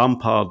that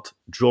Lampard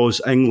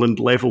draws England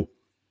level?"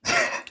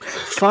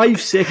 5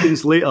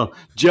 seconds later,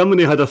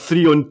 Germany had a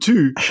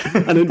 3-on-2,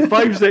 and then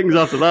 5 seconds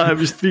after that, it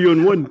was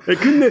 3-on-1.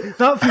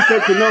 That free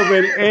kick could not have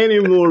been any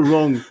more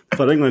wrong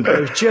for England.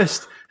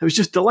 It was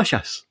just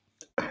delicious.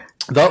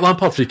 That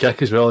Lampard free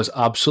kick as well is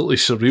absolutely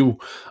surreal.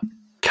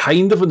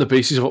 Kind of on the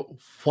basis of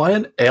why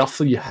on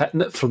earth are you hitting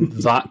it from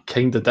that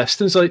kind of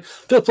distance? Like,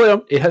 fair play,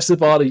 he hits the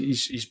bar,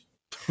 he's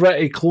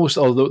pretty close.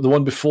 Or the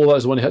one before that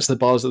is the one he hits the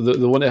bars.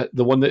 The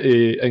one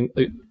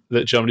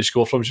that Germany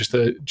scored from just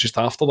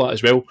after that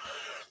as well.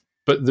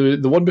 But the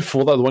one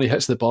before that, the one he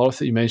hits the bar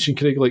that you mentioned,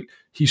 Craig, like,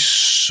 he's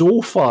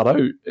so far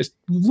out. It's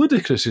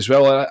ludicrous as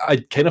well.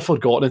 I'd kind of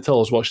forgotten until I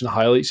was watching the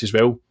highlights as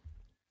well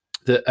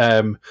that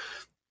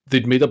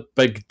they'd made a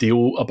big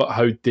deal about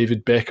how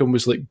David Beckham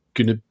was like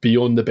going to be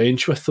on the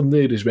bench with them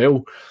there as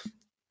well.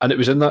 And it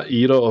was in that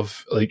era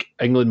of like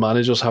England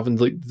managers having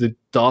like the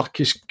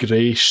darkest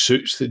grey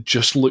suits that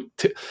just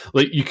looked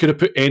like you could have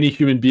put any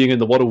human being in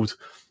the world.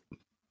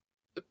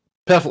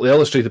 Perfectly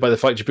illustrated by the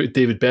fact you put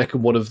David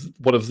Beckham, one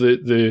of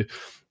the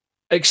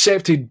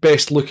accepted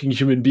best looking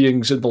human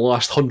beings in the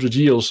last 100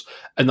 years,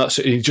 and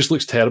he just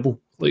looks terrible.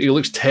 Like, he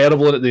looks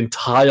terrible in it the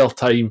entire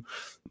time.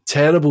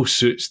 Terrible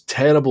suits,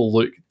 terrible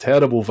look,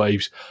 terrible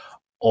vibes,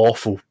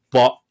 awful.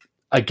 But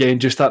again,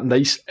 just that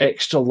nice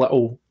extra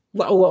little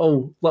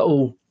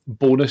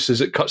bonus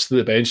as it cuts to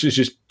the bench. It's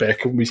just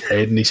Beckham with his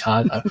head in his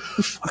hand.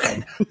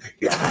 Fucking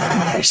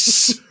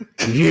yes,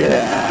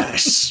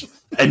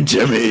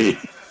 into me.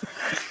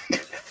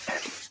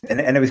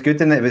 And it was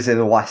good, and it was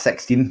the last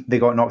 16 they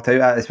got knocked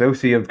out at as well.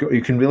 So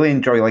you can really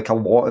enjoy like a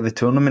lot of the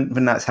tournament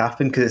when that's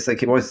happened, because it's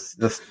like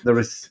there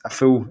was a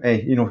full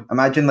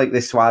imagine like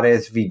the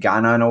Suarez v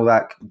Ghana and all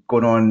that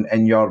going on,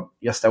 and you're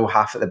still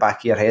half at the back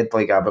of your head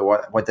like, but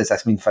what does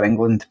this mean for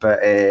England?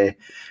 But you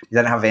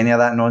didn't have any of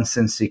that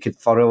nonsense, so you could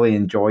thoroughly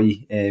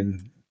enjoy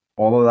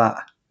all of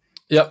that.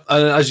 Yep,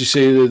 and as you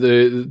say,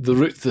 the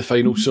route to the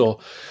final saw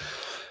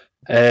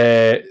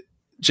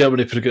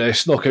Germany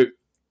progress, knock out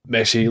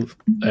Messi,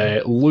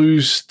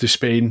 lose to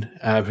Spain,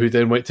 who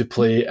then went to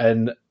play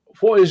in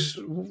what is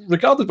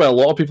regarded by a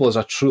lot of people as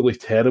a truly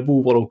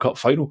terrible World Cup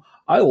final.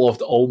 I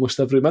loved almost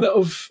every minute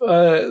of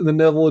the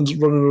Netherlands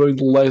running around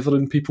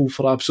leathering people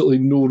for absolutely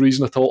no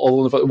reason at all, other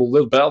than the fact, well,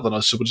 they're better than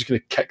us, so we're just going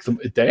to kick them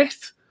to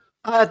death.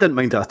 I didn't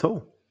mind it at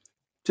all.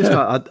 Just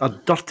a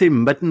dirty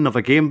midden of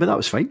a game, but that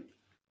was fine.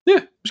 Yeah,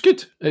 it was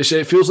good.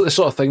 It feels like the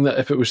sort of thing that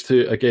if it was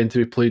to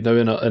be played now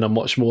in a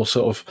much more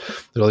sort of,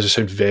 it really just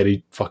sounds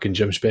very fucking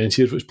Jim Spence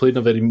here, if it was played in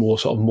a very more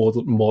sort of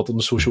modern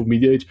social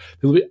media age,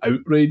 people would be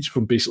outraged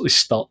from basically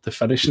start to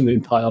finish in the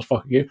entire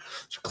fucking game.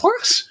 It's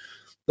class.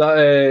 That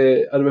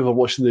I remember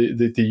watching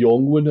the De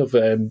Jong one of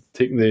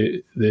taking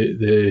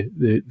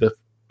the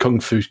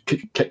kung fu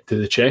kick to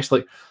the chest.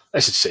 Like,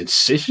 this is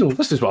sensational.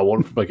 This is what I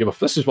want from my game.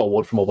 This is what I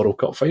want from a World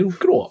Cup final.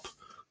 Grow up.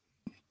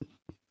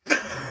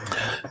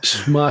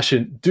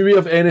 Smashing. Do we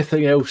have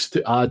anything else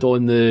to add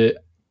on the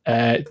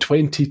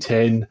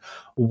 2010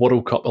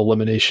 World Cup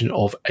elimination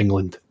of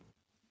England?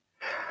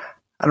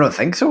 I don't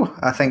think so.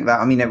 I think that,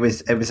 I mean, it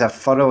was a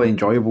thoroughly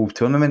enjoyable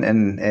tournament,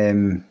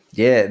 and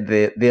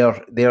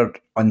their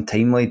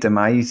untimely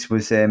demise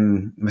was a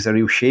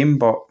real shame.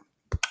 But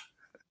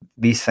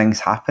these things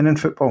happen in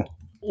football.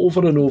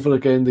 Over and over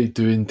again, they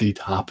do indeed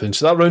happen.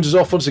 So that rounds us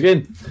off once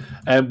again.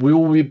 We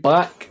will be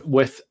back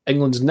with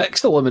England's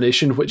next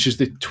elimination, which is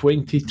the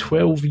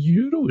 2012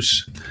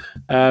 Euros,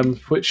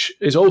 which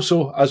is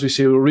also, as we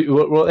say,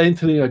 we're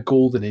entering a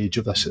golden age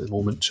of this at the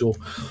moment. So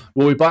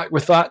we'll be back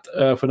with that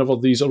whenever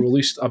these are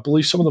released. I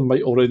believe some of them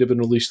might already have been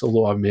released,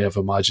 although I may have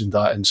imagined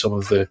that in some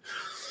of the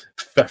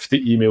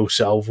 50 email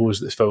salvos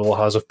that Fowler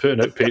has of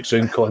putting out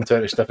Patreon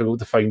content. It's difficult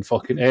to find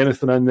fucking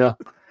anything in there.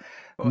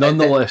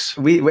 Nonetheless,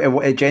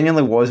 it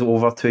genuinely was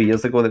over 2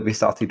 years ago that we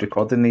started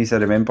recording these. I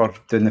remember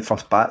doing the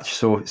first batch,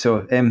 so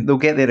they'll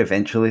get there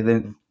eventually.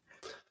 Then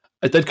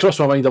it did cross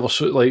my mind. I was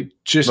like,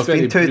 just there's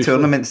been two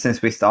tournaments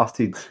since we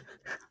started.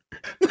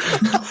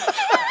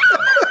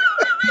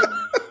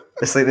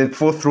 It's like the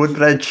fourth road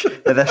bridge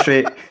at this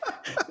rate.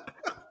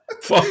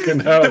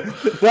 Fucking hell!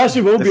 There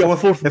actually will be a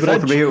fourth bridge.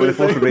 The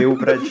fourth rail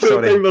bridge.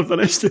 Sorry, we're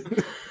finished.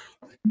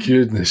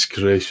 Goodness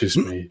gracious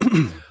me.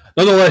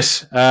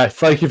 Nonetheless,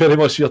 thank you very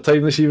much for your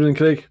time this evening,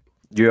 Craig.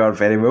 You are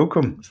very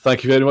welcome.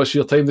 Thank you very much for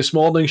your time this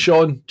morning,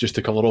 Sean, just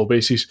to cover all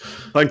bases.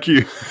 Thank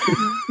you.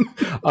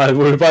 And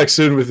we'll be back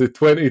soon with the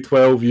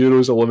 2012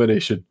 Euros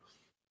elimination.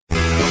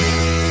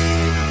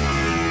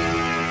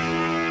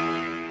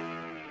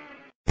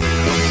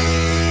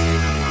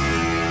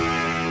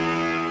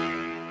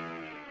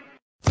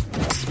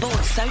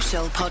 Sports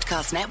Social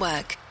Podcast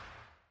Network.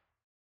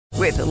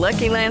 With the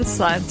Lucky Land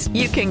Slots,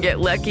 you can get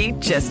lucky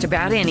just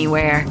about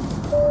anywhere.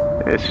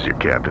 This is your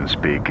captain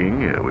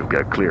speaking. We've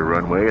got clear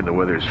runway and the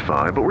weather's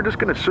fine, but we're just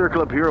going to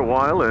circle up here a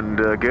while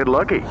and get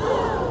lucky.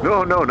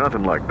 No,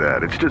 nothing like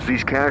that. It's just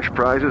these cash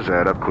prizes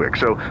add up quick.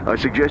 So I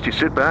suggest you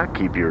sit back,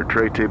 keep your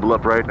tray table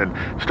upright, and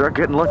start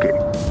getting lucky.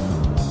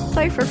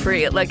 Play for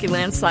free at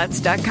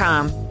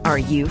LuckyLandSlots.com. Are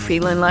you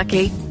feeling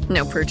lucky?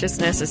 No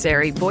purchase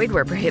necessary. Void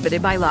where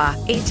prohibited by law.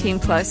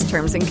 18+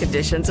 terms and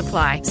conditions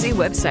apply. See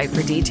website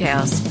for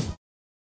details.